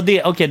ja, men det var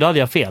det. Okej, då hade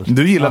jag fel.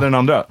 Du gillade den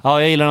andra?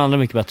 Ja, jag gillar den andra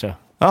mycket bättre.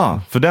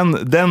 Ja, för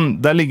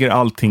där ligger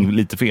allting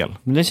lite fel.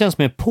 Men den känns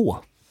mer på.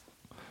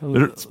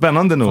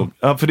 Spännande nog.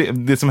 Ja, för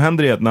det som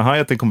händer är att när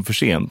hi-haten kommer för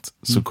sent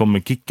så kommer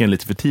kicken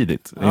lite för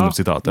tidigt, inom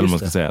citat, eller vad man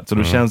ska säga. Så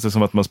då känns det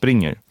som att man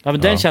springer. Ja,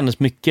 men den kändes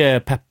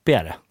mycket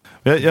peppigare.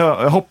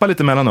 Jag hoppar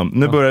lite mellan dem.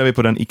 Nu börjar vi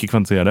på den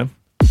icke-kvantiserade.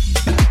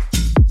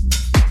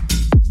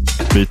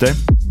 Byter.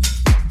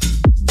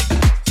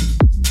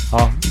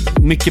 Ja,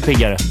 mycket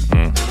piggare.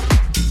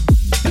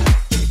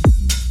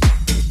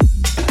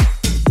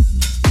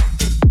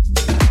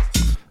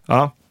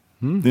 Ja,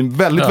 det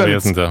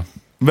är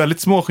väldigt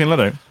små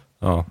skillnader.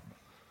 Ja.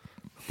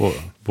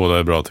 Båda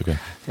är bra tycker jag.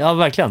 Ja,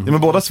 verkligen. Ja,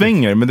 men båda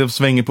svänger, men de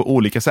svänger på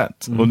olika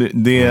sätt. Och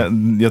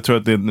jag tror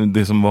att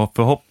det som var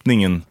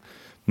förhoppningen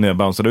när jag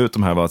bounceade ut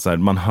de här var att så här,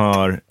 man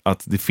hör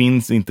att det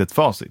finns inte ett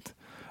facit.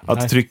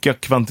 Att trycka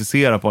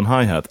kvantisera på en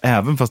hi-hat,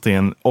 även fast det är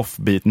en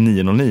offbeat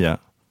 909,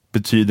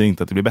 betyder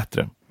inte att det blir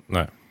bättre.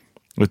 Nej.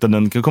 Utan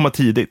den kan komma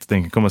tidigt,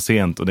 den kan komma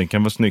sent, och den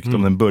kan vara snyggt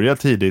om den börjar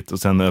tidigt och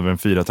sen över en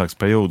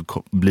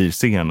 4-taktsperiod blir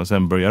sen och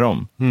sen börjar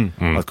om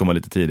att komma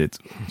lite tidigt.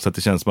 Så att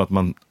det känns som att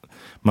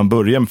man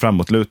börjar med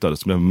framåtlutad,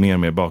 så blir man mer och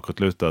mer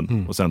bakåtlutad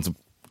och sen så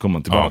kommer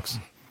man tillbaks.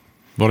 Ja.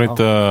 Var det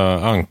inte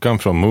Ankan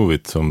från Move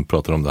It som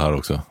pratade om det här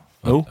också?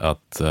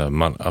 Att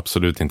man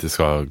absolut inte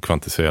ska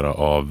kvantisera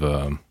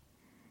av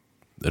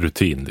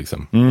rutin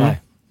liksom.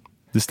 Nej.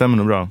 Det stämmer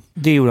nog bra.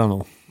 Det gjorde han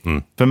nog.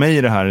 För mig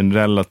är det här en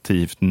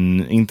relativt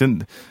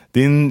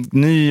det är en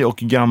ny och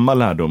gammal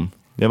lärdom.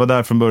 Jag var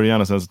där från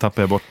början och sen så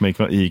tappade jag bort mig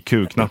i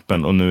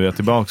Q-knappen, och nu är jag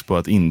tillbaks på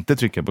att inte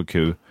trycka på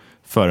Q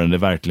förrän det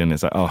verkligen är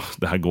så här,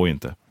 det här går ju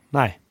inte.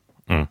 Nej.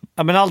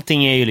 Ja, men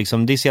allting är ju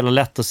liksom, det är så jävla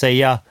lätt att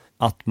säga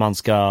att man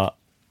ska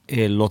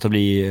låta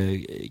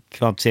bli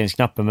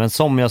kvantiseringsknappen, men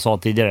som jag sa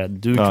tidigare,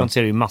 du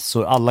kvantiserar ju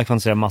massor, alla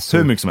kvantiserar massor.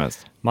 Hur mycket som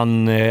helst.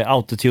 Man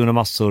autotunar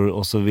massor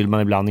och så vill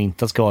man ibland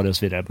inte skada och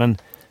så vidare, men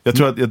jag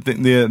tror att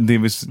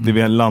det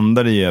vi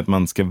landar i är att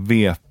man ska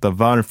veta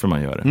varför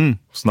man gör det.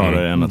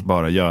 Snarare än att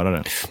bara göra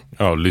det.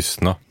 Ja,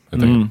 lyssna.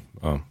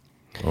 Ja.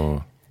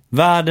 Och...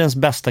 Världens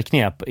bästa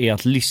knep är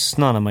att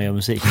lyssna när man gör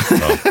musik.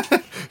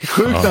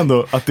 Sjukt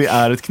ändå att det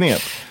är ett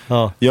knep.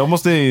 Ja. Jag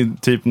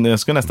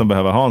ska nästan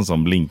behöva ha en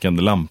sån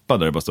blinkande lampa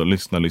där det bara står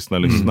lyssna.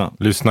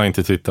 Lyssna,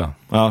 inte titta.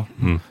 Ja.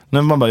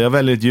 Men jag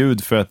väljer ett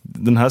ljud för att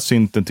den här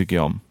synten tycker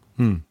jag om.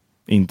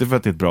 Inte för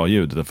att det är ett bra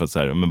ljud, utan för att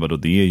säga, men vadå,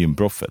 det är ju en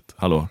Prophet.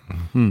 Hallå.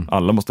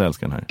 Alla måste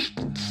älska den här.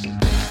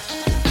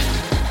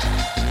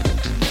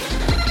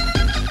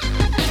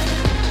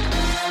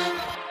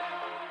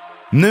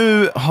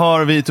 Nu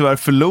har vi tyvärr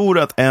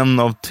förlorat en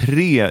av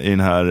 3 i den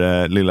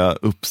här lilla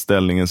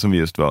uppställningen som vi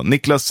just var.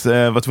 Niklas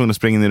var tvungen att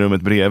springa in i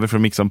rummet bredvid för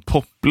att mixa en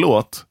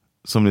poplåt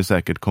som ni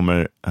säkert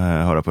kommer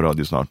höra på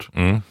radio snart.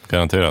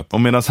 Garanterat.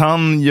 Och medan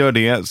han gör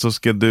det så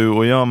ska du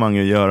och jag,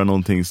 Mange, göra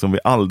någonting som vi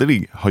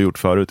aldrig har gjort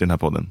förut i den här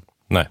podden.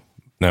 Nej,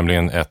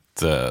 nämligen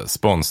ett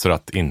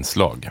sponsrat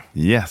inslag.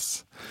 Yes.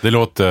 Det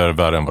låter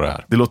värre än vad det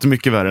är. Det låter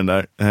mycket värre än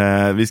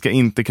där. Vi ska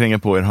inte kränga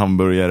på er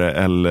hamburgare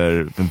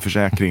eller en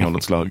försäkring av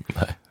något slag.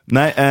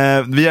 Nej,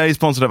 vi är ju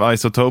sponsrade av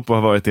Isotope och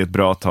har varit det ett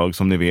bra tag,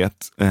 som ni vet.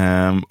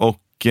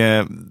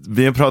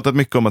 Vi har pratat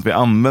mycket om att vi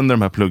använder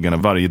de här pluggarna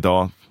varje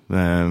dag.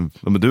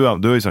 Du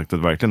har ju sagt att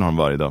du verkligen har dem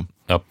varje dag.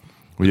 Ja,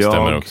 det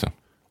stämmer också.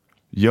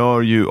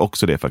 Gör ju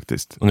också det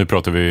faktiskt. Och nu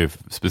pratar vi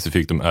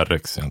specifikt om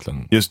RX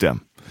egentligen. Just det.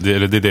 Det är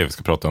det vi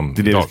ska prata om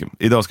idag.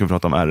 Idag ska vi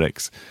prata om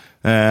RX.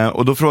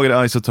 Och då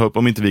frågade Isotope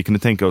om inte vi kunde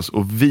tänka oss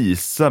att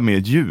visa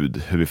med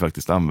ljud hur vi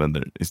faktiskt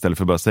använder, istället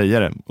för bara säga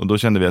det. Och då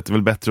kände vi att det är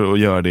väl bättre att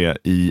göra det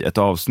i ett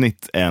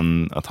avsnitt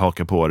än att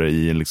haka på det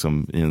i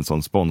en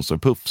sån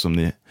sponsorpuff som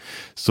ni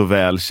så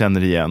väl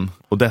känner igen.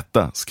 Och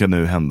detta ska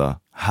nu hända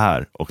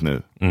här och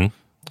nu.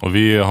 Och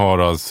vi har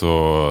alltså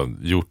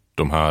gjort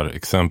de här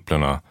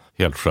exemplen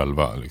helt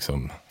själva.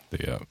 Liksom.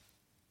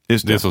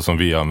 Det är så som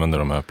vi använder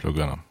de här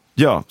pluggarna.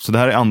 Ja, så det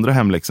här är andra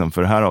hemläxan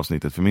för det här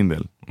avsnittet för min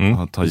del.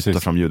 Att ta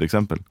fram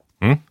ljudexempel.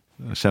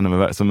 Jag känner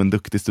mig som en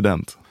duktig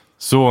student.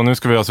 Så nu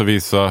ska vi alltså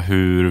visa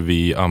hur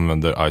vi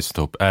använder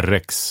Isotope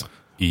RX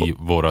i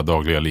våra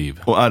dagliga liv.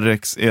 Och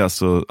RX är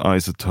alltså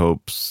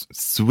Isotopes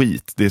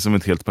suite. Det är som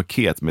ett helt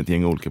paket med ett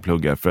gäng olika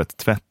pluggar för att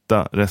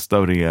tvätta,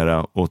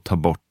 restaurera och ta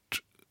bort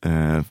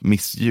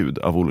missljud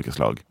av olika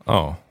slag.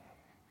 Ja,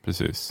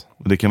 precis.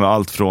 Och det kan vara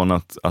allt från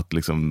att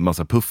liksom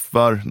massa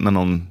puffar när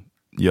någon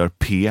gör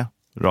P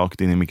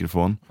rakt in i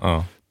mikrofon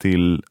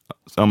till,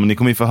 men ni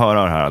kommer ju få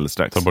höra det här alldeles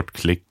strax. Ta bort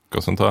klick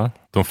och sånt här.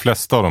 De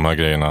flesta av de här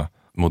grejerna,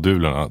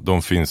 modulerna,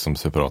 de finns som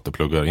separata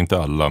pluggar.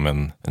 Inte alla,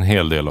 men en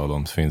hel del av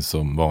dem finns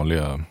som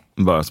vanliga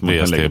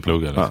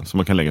VST-pluggar. Ja, som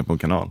man kan lägga på en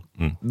kanal.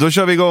 Då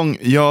kör vi igång.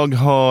 Jag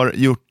har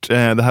gjort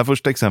det här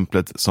första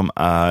exemplet som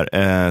är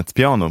ett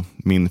piano,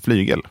 min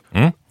flygel.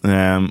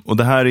 Och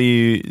det här är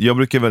ju, jag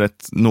brukar vara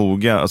rätt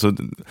noga, alltså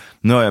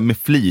nu har jag med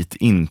flit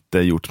inte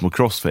gjort små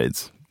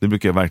crossfades. Det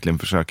brukar jag verkligen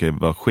försöka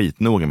vara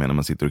skitnoga med när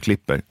man sitter och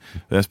klipper.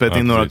 Jag har spelat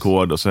in några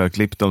ackord och så har jag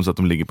klippt dem så att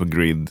de ligger på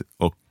grid.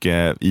 Och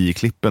i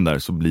klippen där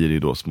så blir det ju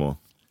då små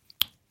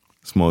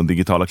små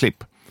digitala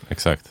klipp.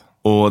 Exakt.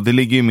 Och det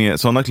ligger ju med,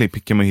 sådana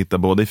klipp kan man hitta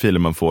både i filer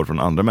man får från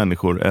andra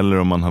människor eller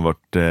om man har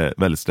varit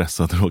väldigt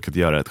stressad och råkat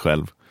göra ett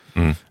själv.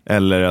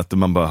 Eller att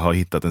man bara har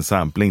hittat en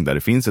sampling där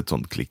det finns ett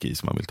sånt klick i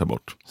som man vill ta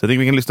bort. Så jag tycker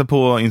vi kan lyssna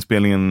på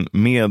inspelningen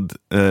med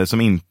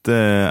som inte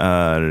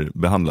är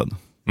behandlad.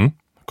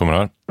 Kommer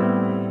här.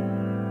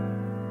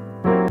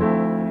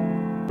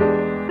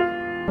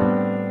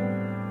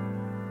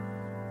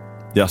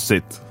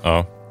 Jassigt.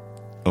 Ja.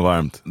 Och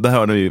varmt. Där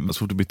hörde vi, så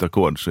fort du byter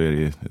ackord så är det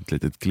ju ett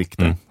litet klick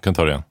där. Kan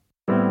ta det igen.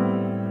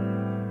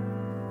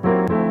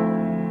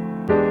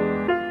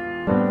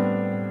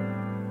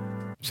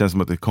 Känns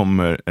som att det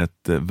kommer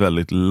ett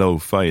väldigt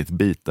lo-fi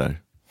beat där.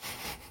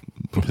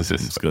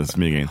 Precis. Ska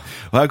smyga in.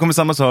 Och här kommer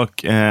samma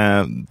sak.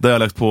 Där jag har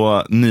lagt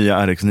på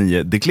nya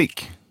RX9 The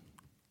Click.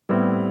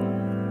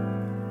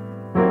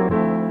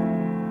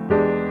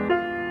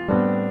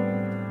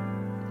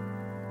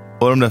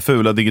 Och de där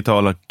fula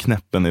digitala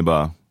knäppen är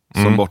bara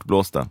som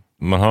bortblåsta.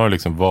 Man hör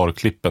liksom var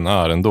klippen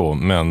är ändå,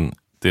 men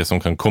det som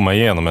kan komma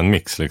igenom en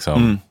mix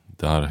liksom,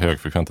 det här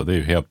högfrekventa, det är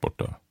ju helt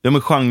borta. Ja,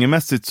 men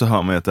genremässigt så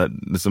har man att det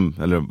liksom,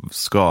 eller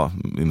ska,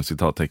 inom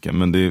citattecken,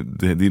 men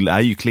det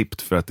är ju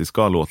klippt för att det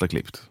ska låta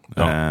klippt.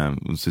 Ja.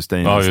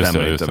 Systemet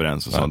stämmer inte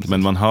överens och sånt.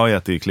 Men man hör ju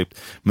att det är klippt.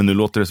 Men nu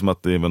låter det som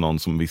att det var någon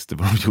som visste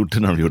vad de gjorde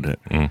när de gjorde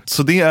det.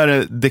 Så det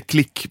är The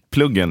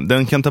Click-pluggen.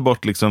 Den kan ta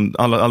bort liksom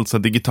alltså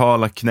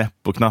digitala knäpp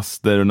och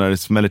knaster och när det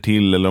smäller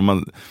till. Eller om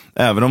man,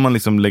 även om man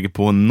liksom lägger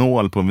på en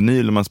nål på en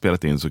vinyl och man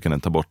spelat in så kan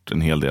den ta bort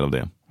en hel del av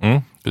det.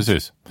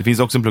 Precis. Det finns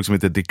också en plugg som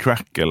heter The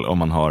Crackle om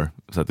man har,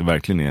 så att det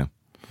verkligen är...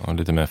 Ja,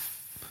 lite mer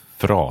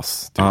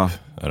fras typ,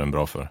 är den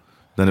bra för.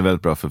 Den är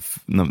väldigt bra för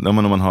om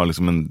man har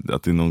liksom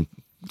att det är någon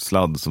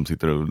sladd som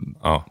sitter och...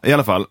 Ja. I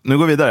alla fall, nu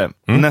går vi vidare.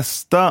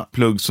 Nästa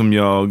plugg som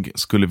jag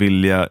skulle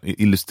vilja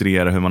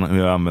illustrera hur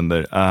jag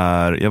använder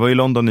är... Jag var i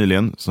London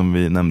nyligen, som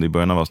vi nämnde i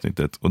början av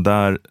avsnittet. Och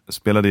där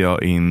spelade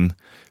jag in...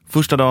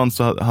 Första dagen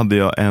så hade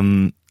jag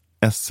en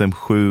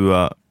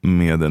SM7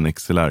 med en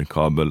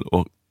XLR-kabel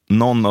och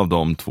någon av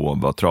de två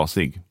var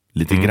trasig.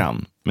 Lite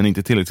grann. Men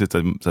inte tillräckligt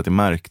så att jag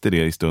märkte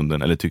det i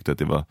stunden eller tyckte att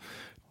det var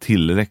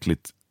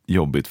tillräckligt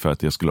jobbigt för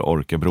att jag skulle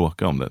orka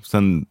bråka om det.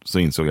 Sen så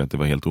insåg jag att det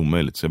var helt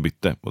omöjligt så jag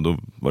bytte och då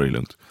var det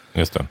lugnt.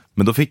 Just det.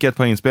 Men då fick jag ett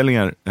par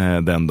inspelningar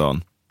den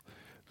dagen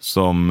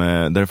som,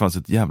 där det fanns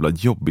ett jävla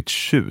jobbigt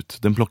tjut.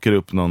 Den plockade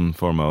upp någon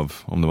form av,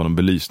 om det var någon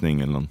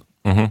belysning eller någon.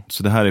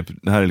 Så det här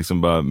är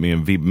liksom bara med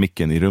en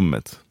vibbmicken i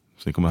rummet.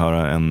 Så ni kommer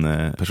höra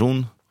en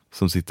person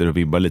som sitter och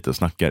vibbar lite och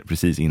snackar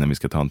precis innan vi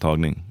ska ta en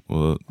tagning.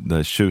 Och det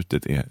här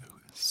tjutet är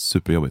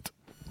superjobbigt.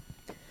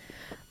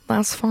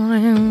 That's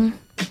fine.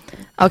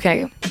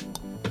 Okay.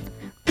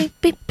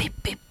 Beep, beep,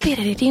 beep, beep,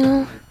 beep,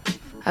 I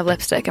have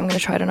lipstick. I'm going to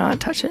try to not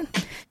touch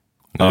it.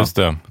 Ja. Just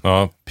det.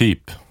 Ja,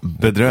 pip.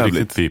 Bedrövligt.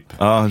 Riktigt pip.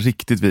 Ja,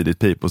 riktigt vidrigt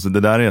pip. Och så det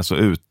där är alltså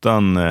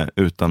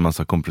utan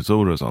massa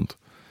kompressorer och sånt.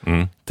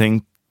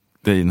 Tänk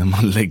dig när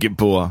man lägger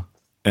på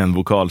en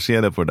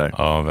vokalkedja på det där.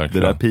 Ja,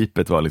 verkligen. Det där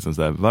pipet var liksom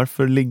så här,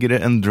 varför ligger det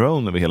en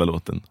drone över hela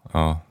låten?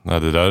 Ja, nej,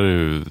 det där är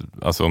ju,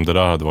 alltså om det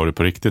där hade varit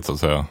på riktigt så att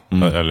säga,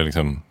 eller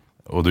liksom,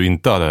 och du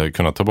inte hade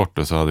kunnat ta bort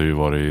det så hade det ju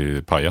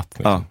varit pajat.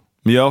 Liksom. Ja,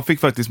 men jag fick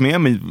faktiskt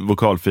med mig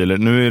vokalfiler.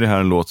 Nu är det här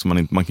en låt som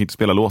man kan inte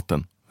spela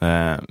låten.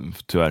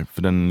 Tyvärr,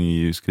 för den är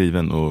ju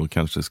skriven och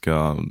kanske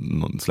ska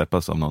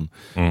släppas av någon.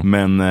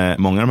 Men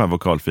många av de här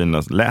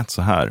vokalfilerna lät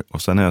så här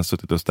och sen har jag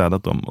suttit och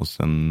städat dem och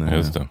sen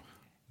Just det.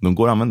 De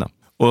går att använda.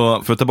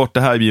 Och för att ta bort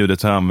det här ljudet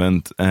så har jag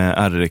använt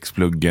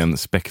RX-pluggen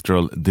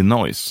Spectral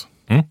Denoise.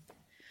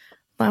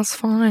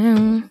 That's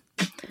fine.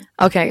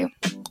 Okay.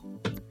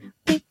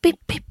 Beep, beep,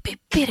 beep, beep,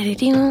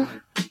 beep, I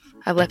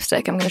have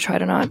lipstick. I'm going to try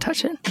to not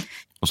touch it.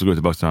 Och så går vi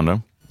tillbaka till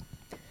andra.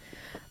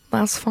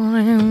 That's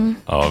fine.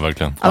 Ja,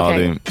 verkligen. Okay. Ja,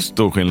 det är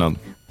stor skillnad.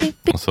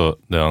 Och så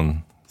det han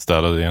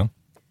städade igen.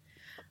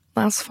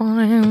 That's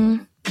fine.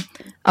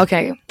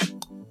 Okay.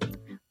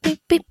 Beep,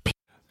 beep, beep.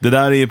 Det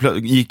där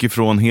gick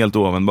ifrån helt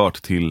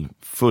oanvändbart till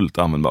fullt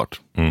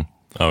användbart.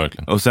 Ja,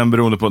 verkligen. Och sen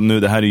beroende på, nu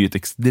det här är ju ett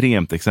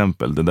extremt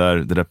exempel. Det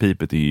där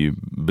pipet är ju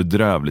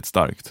bedrövligt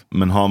starkt.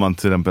 Men har man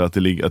till exempel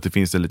att det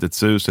finns ett litet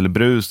sus eller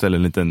brus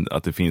eller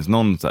att det finns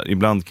någon så här,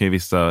 ibland kan ju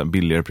vissa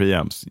billigare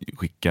preamps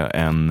skicka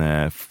en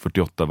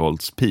 48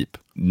 volts pip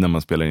när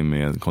man spelar in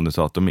med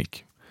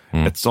kondensatormick.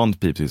 Ett sånt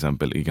pip till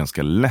exempel är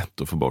ganska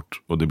lätt att få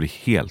bort och det blir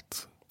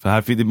helt... För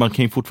här, man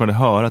kan ju fortfarande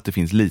höra att det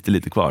finns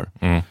lite kvar.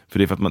 För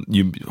det är för att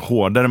ju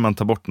hårdare man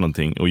tar bort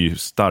någonting och ju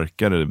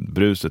starkare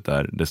bruset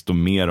är, desto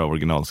mer av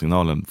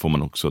originalsignalen får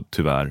man också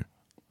tyvärr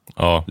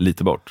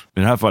lite bort. I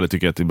det här fallet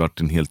tycker jag att det har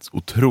varit en helt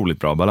otroligt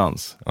bra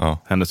balans.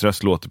 Hennes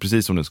röst låter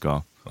precis som den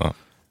ska.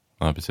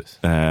 Ja, precis.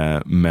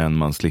 Men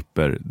man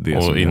slipper det.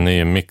 Och inne i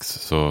en mix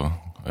så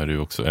är det ju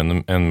också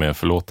än mer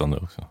förlåtande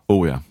också.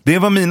 Oh ja. Det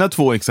var mina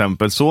 2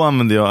 exempel. Så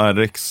använder jag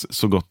RX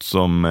så gott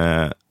som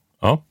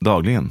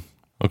dagligen.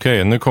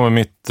 Okej, nu kommer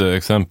mitt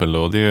exempel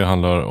då. Det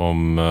handlar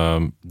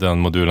om den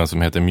modulen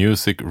som heter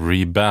Music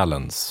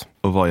Rebalance.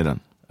 Och vad är den?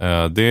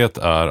 Det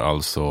är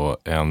alltså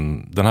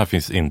den här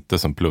finns inte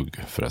som plugg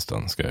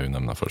förresten, ska jag ju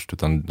nämna först.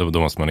 Utan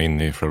då måste man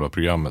in i själva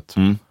programmet.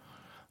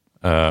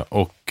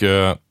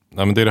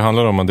 Nej, men det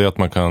handlar om är att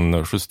man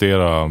kan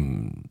justera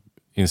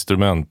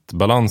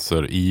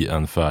instrumentbalanser i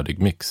en färdig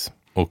mix.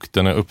 Och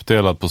den är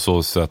uppdelad på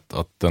så sätt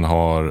att den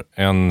har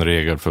en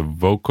regel för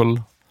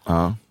vokal,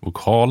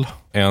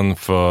 en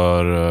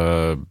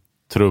för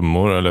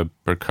trummor eller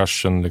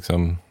percussion,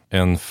 liksom,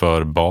 en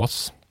för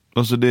bas.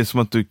 Alltså det är som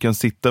att du kan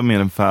sitta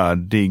med en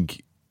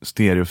färdig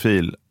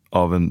stereofil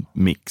av en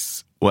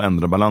mix och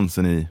ändra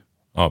balansen i.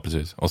 Ja,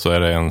 precis. Och så är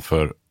det en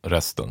för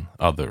resten,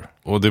 other.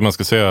 Och det man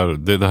ska säga,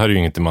 det här är ju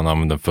inget man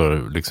använder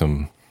för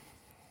liksom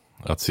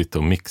att sitta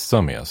och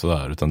mixa med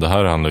sådär, utan det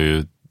här handlar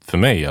ju för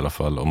mig i alla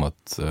fall om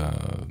att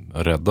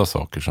rädda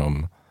saker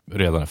som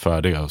redan är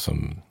färdiga och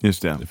som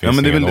just det. Ja,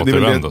 men det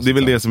är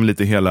väl det som är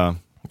lite hela.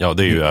 Ja,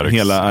 det är ju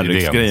hela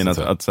RX-grejen,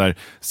 att så här,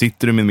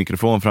 sitter du med en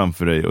mikrofon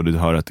framför dig och du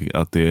hör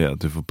att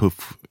du får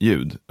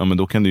puffljud, ja men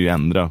då kan du ju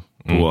ändra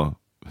på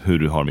hur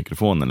du har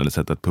mikrofonen eller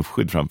sätta ett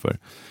puffskydd framför.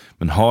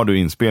 Men har du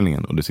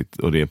inspelningen och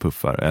det är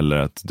puffar, eller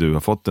att du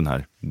har fått den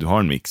här, du har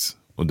en mix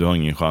och du har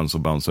ingen chans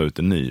att bouncea ut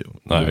en ny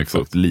och du har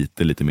fått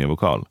lite mer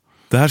vokal.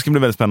 Det här ska bli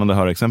väldigt spännande att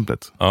höra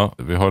exemplet. Ja,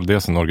 vi har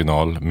dels en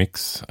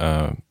originalmix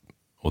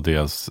och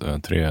dels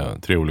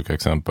tre olika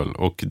exempel.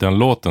 Och den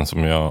låten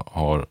som jag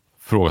har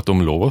frågat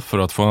om lov för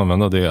att få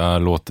använda, det är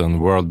låten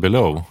World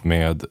Below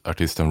med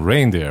artisten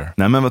Reindeer.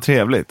 Nej men vad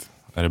trevligt.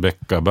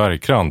 Rebecca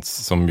Bergkrantz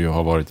som ju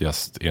har varit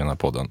gäst i den här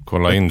podden.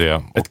 Kolla in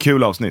det. Ett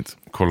kul avsnitt.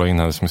 Kolla in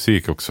hennes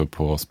musik också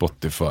på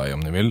Spotify om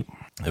ni vill.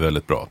 Det är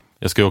väldigt bra.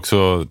 Jag ska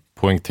också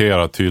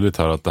poängtera tydligt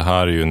här att det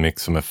här är ju en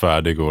mix som är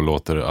färdig och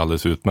låter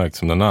alldeles utmärkt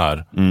som den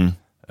är.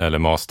 Eller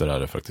master är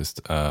det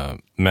faktiskt.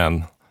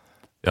 Men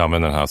jag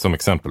använder den här som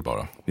exempel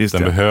bara.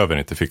 Den behöver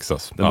inte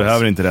fixas. Den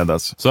behöver inte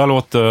räddas. Så här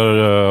låter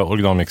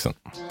originalmixen.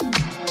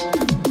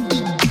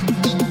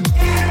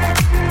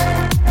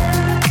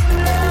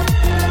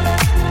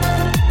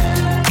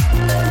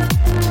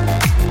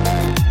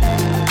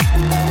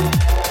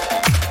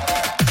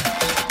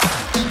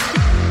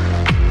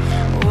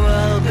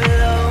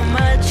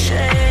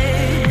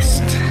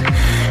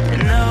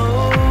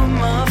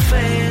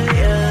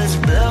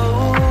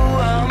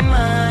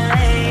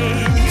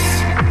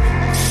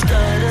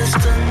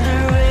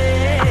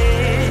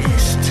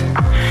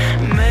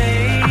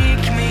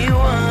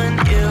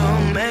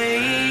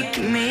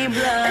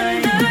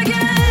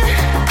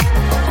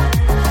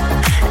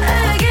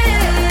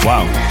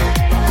 Wow.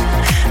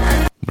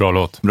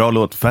 Bra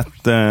låt.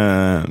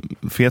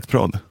 Fet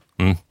prodd.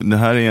 Det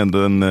här är ändå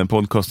en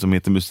podcast som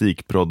heter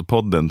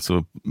Musikprodd-podden,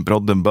 så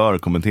prodden bör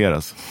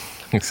kommenteras.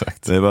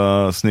 Exakt. Det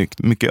var snyggt.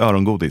 Mycket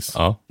örongodis.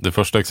 Ja, det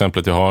första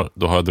exemplet jag har,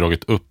 då har jag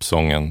dragit upp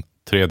sången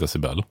 3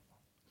 decibel.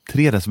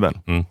 3 decibel?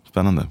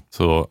 Spännande.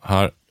 Så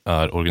här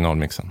är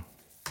originalmixen.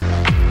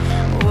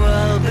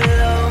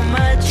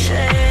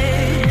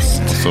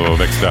 Och så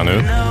växlar jag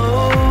nu.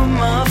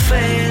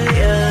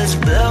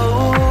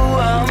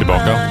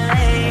 Tillbaka.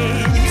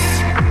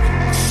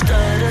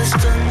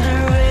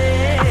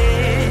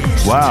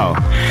 Wow.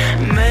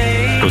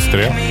 Plus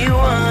 3.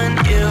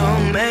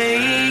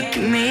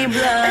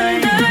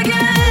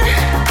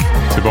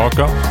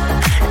 Tillbaka.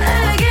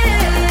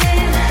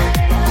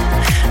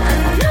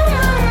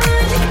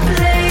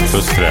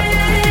 Plus 3.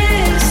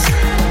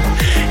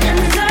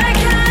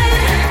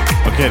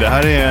 Okej, det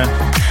här är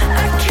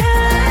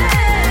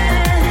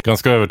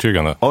ganska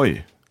övertygande.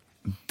 Oj.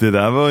 Det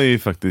där var ju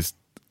faktiskt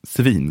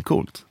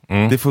svincoolt.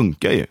 Det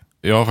funkar ju.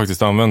 Jag har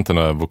faktiskt använt den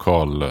där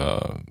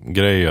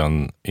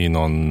vokalgrejen i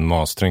någon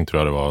mastering tror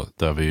jag det var,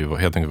 där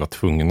vi helt enkelt var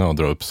tvungna att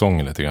dra upp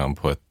sången lite grann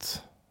på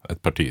ett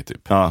parti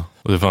typ. Ja.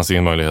 Och det fanns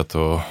ingen möjlighet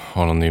att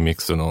ha någon ny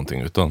mix eller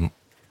någonting utan.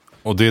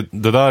 Och det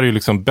där är ju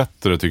liksom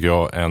bättre tycker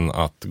jag än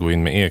att gå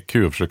in med EQ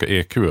och försöka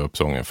EQ upp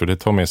sången, för det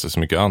tar med sig så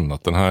mycket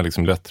annat. Den här är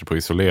liksom lättare på att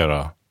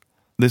isolera.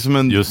 Det är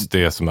som just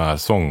det som är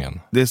sången.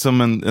 Det är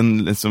som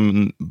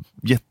en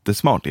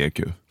jättesmart EQ.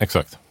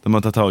 Exakt. De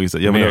har tagit tag i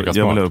sig. Jag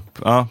vill upp.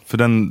 Ja, för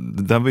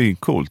det var ju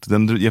coolt.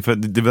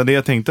 Det var det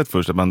jag tänkte att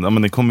först. Att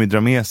den kommer ju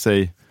dra med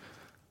sig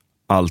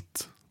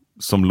allt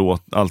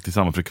i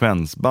samma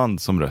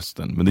frekvensband som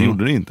rösten. Men det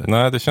gjorde det inte.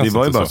 Nej, det känns det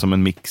var ju bara så. som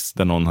en mix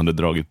där någon hade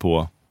dragit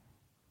på.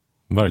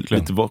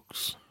 Verkligen. Lite vox.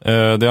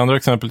 Det andra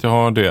exemplet jag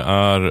har, det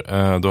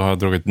är då har jag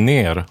dragit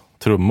ner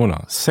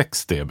trummorna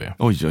 6 dB.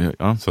 Oj.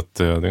 Ja. Så att,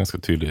 det är ganska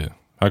tydligt.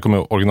 Här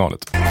kommer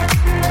originalet.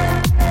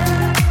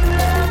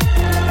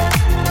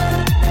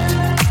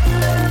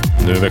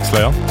 Nu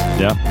växlar jag.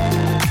 Ja.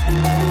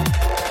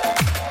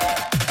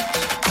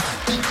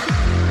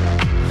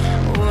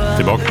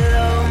 Tillbaka.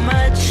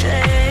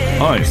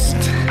 Oj.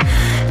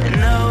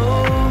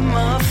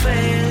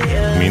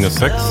 Minus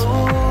 6.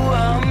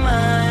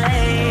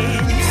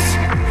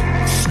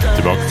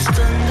 Tillbaka.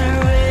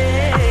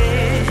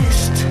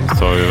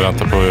 Så vi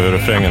väntar på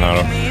refrängen här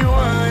då.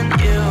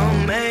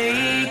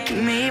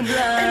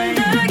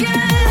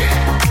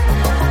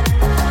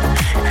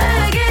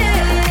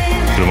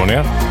 Trummor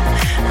ner.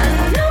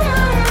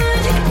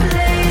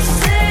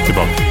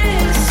 Tillbaka.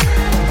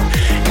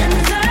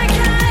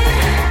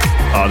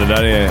 Ja, det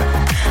där är...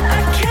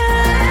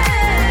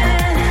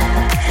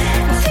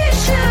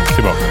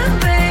 Tillbaka.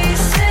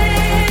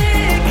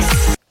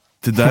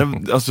 Det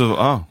där, alltså,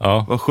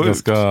 Ja, vad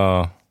sjukt.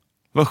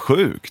 Vad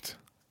sjukt.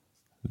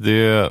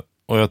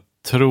 Och jag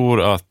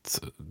tror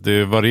att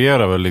det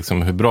varierar väl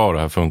liksom hur bra det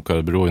här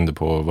funkar beroende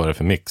på vad det är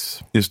för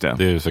mix. Just det.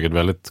 Det är ju säkert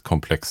väldigt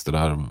komplext det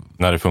där.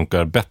 När det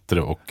funkar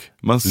bättre och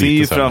man ser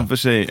ju framför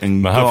sig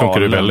en men här funkar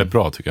det väldigt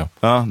bra tycker jag.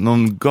 Ja,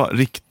 någon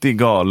riktig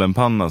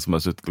galenpanna som har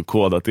suttit och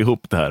kodat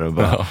ihop det här. Och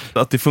bara,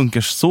 att det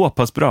funkar så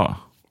pass bra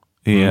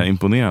är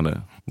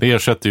imponerande. Det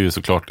ersätter ju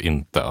såklart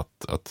inte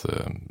att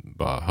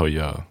bara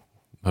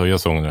höja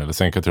sången eller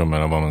sänka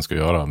trummorna vad man ska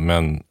göra.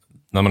 Men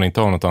när man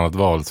inte har något annat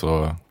val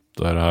så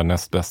då är det här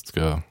näst bäst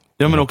ska.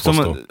 Ja, men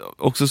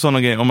också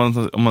sådana grejer,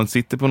 om man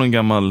sitter på någon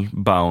gammal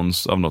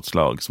bounce av något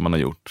slag som man har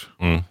gjort,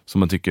 som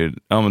man tycker,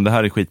 ja men det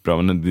här är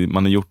skitbra, men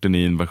man har gjort den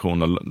i en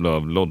version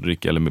av Logic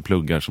eller med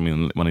pluggar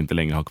som man inte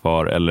längre har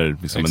kvar, eller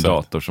liksom en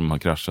dator som har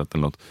kraschat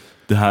eller något.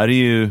 Det här är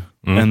ju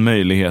en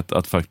möjlighet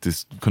att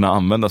faktiskt kunna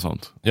använda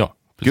sånt. Ja,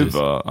 precis. Gud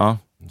vad,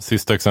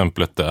 Sista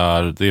exemplet det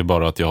är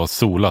bara att jag har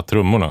solat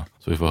trummorna,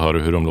 så vi får höra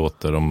hur de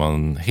låter om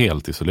man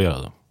helt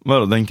isolerar dem.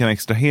 Vadå, den kan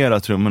extrahera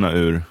trummorna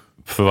ur?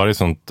 För varje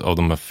sånt av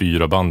de här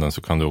 4 banden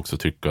så kan du också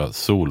trycka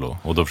solo.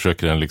 Och då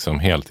försöker den liksom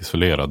helt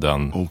isolera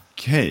den.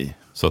 Okej.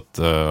 Så att,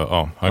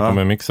 här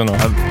kommer mixen då.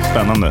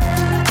 Spännande.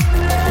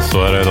 Och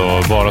så är det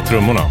då bara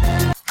trummorna.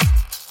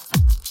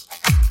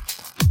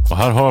 Och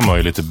här har man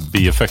ju lite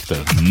bieffekter.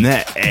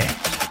 Nej.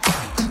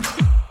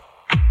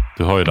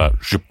 Du har ju där.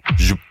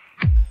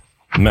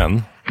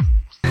 Men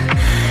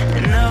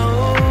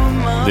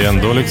det är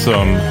ändå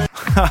liksom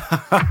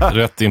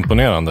rätt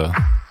imponerande.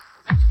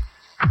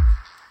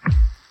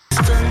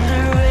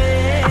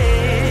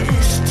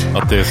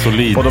 Att det är så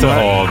lite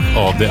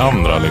av det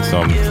andra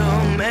liksom.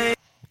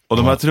 Och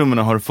de här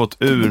trummorna har fått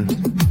ur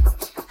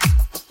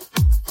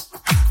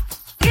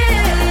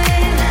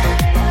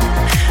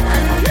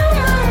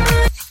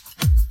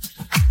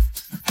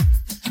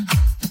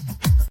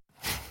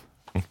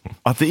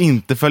att det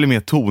inte följer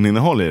med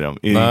toninnehåll i dem.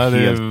 Nej,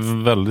 det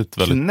är väldigt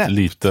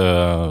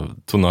lite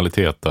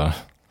tonalitet där.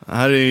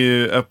 Här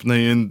öppnar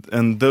ju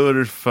en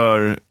dörr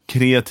för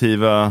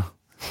kreativa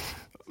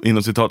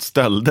inom citat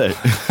stölder.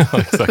 Ja,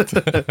 exakt.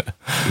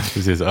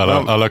 Precis,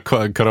 alla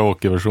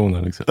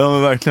karaoke-versioner liksom. Ja,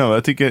 men verkligen.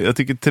 Jag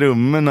tycker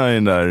trummorna i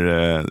den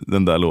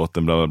där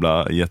låten bla bla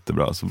bla är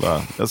jättebra. Så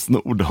bara, jag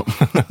snor dem.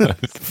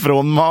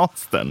 Från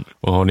mastern.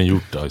 Vad har ni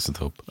gjort då,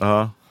 Isotope?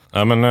 Ja.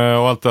 Ja, men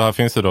och allt det här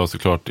finns ju då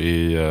såklart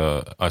i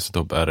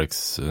Isotope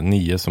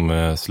RX9 som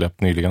är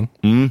släppt nyligen.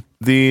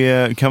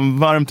 Det kan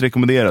varmt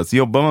rekommenderas.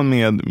 Jobbar man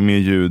med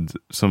ljud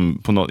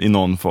som i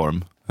någon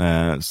form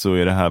så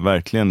är det här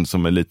verkligen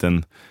som en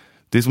liten.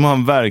 Det är som att ha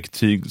en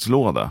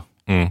verktygslåda.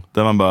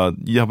 Där man bara,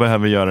 jag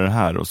behöver göra det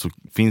här. Och så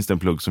finns det en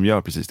plugg som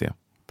gör precis det.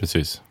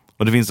 Precis.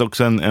 Och det finns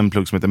också en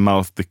plugg som heter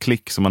Mouth the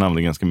Click som man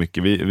använder ganska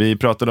mycket. Vi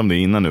pratade om det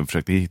innan nu och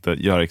försökte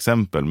göra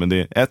exempel. Men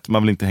det är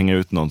man vill inte hänga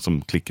ut någon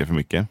som klickar för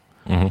mycket.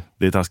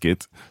 Det är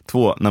taskigt.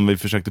 2, när vi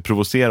försökte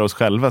provocera oss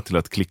själva till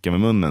att klicka med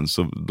munnen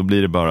så då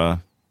blir det bara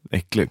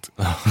äckligt.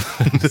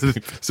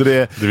 Så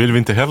det vill vi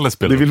inte heller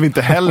spela. Det vill vi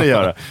inte heller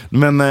göra.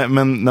 Men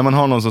när man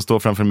har någon som står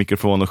framför en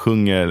mikrofon och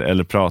sjunger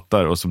eller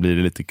pratar och så blir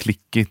det lite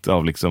klickigt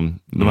av liksom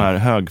de här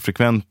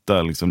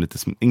högfrekventa liksom lite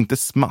inte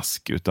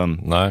smask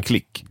uden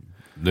klick.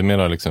 Det är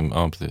mer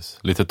liksom precis.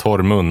 Lite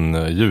torr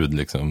munljud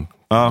liksom.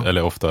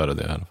 Eller ofta är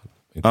det här.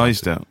 Ja,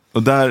 just det.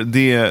 Och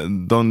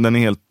den är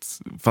helt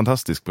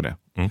fantastisk på det.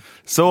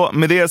 Så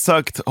med det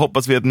sagt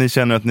hoppas vi att ni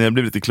känner att ni har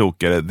blivit lite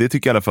klokare. Det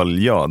tycker i alla fall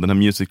jag. Den här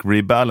Music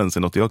Rebalance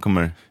är något jag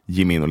kommer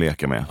ge mig in och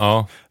leka med.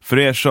 Ja. För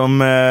er som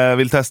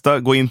vill testa,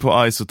 gå in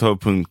på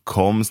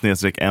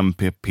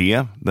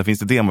isotope.com/mpp. Där finns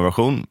det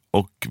demoversion.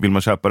 Och vill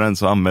man köpa den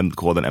så använd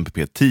koden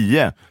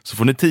MPP10. Så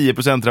får ni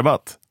 10%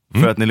 rabatt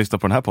för att ni lyssnar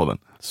på den här podden.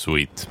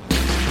 Sweet.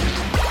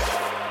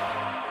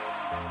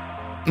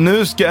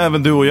 Nu ska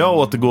även du och jag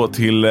återgå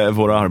till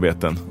våra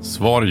arbeten.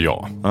 Svar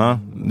ja. Ja,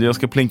 jag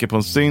ska plinka på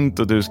en synt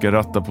och du ska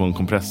ratta på en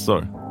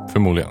kompressor.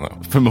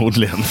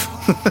 Förmodligen.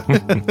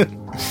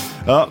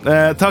 Ja,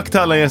 tack till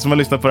alla er som har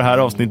lyssnat på det här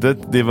avsnittet.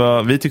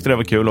 Vi tyckte det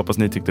var kul, hoppas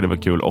ni tyckte det var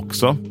kul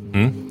också.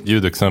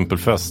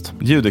 Ljudexempelfest.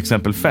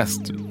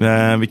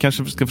 Vi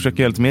kanske ska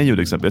försöka göra lite mer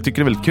ljudexempel. Jag tycker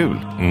det är väldigt kul.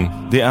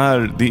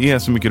 Det är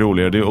så mycket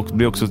roligare. Det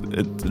blir också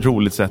ett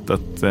roligt sätt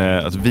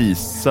att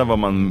visa vad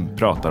man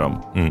pratar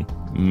om.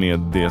 Med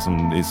det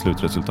som är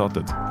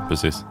slutresultatet.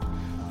 Precis.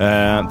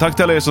 Tack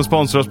till alla er som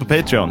sponsrar oss på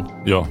Patreon.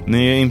 Ja.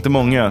 Ni är inte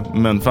många,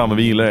 men fan vad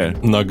vi gillar er.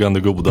 Naggande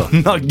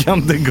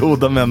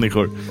goda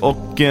människor.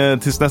 Och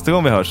tills nästa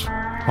gång vi hörs,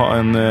 ha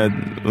en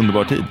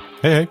underbar tid.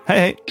 Hej hej. Hej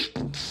hej.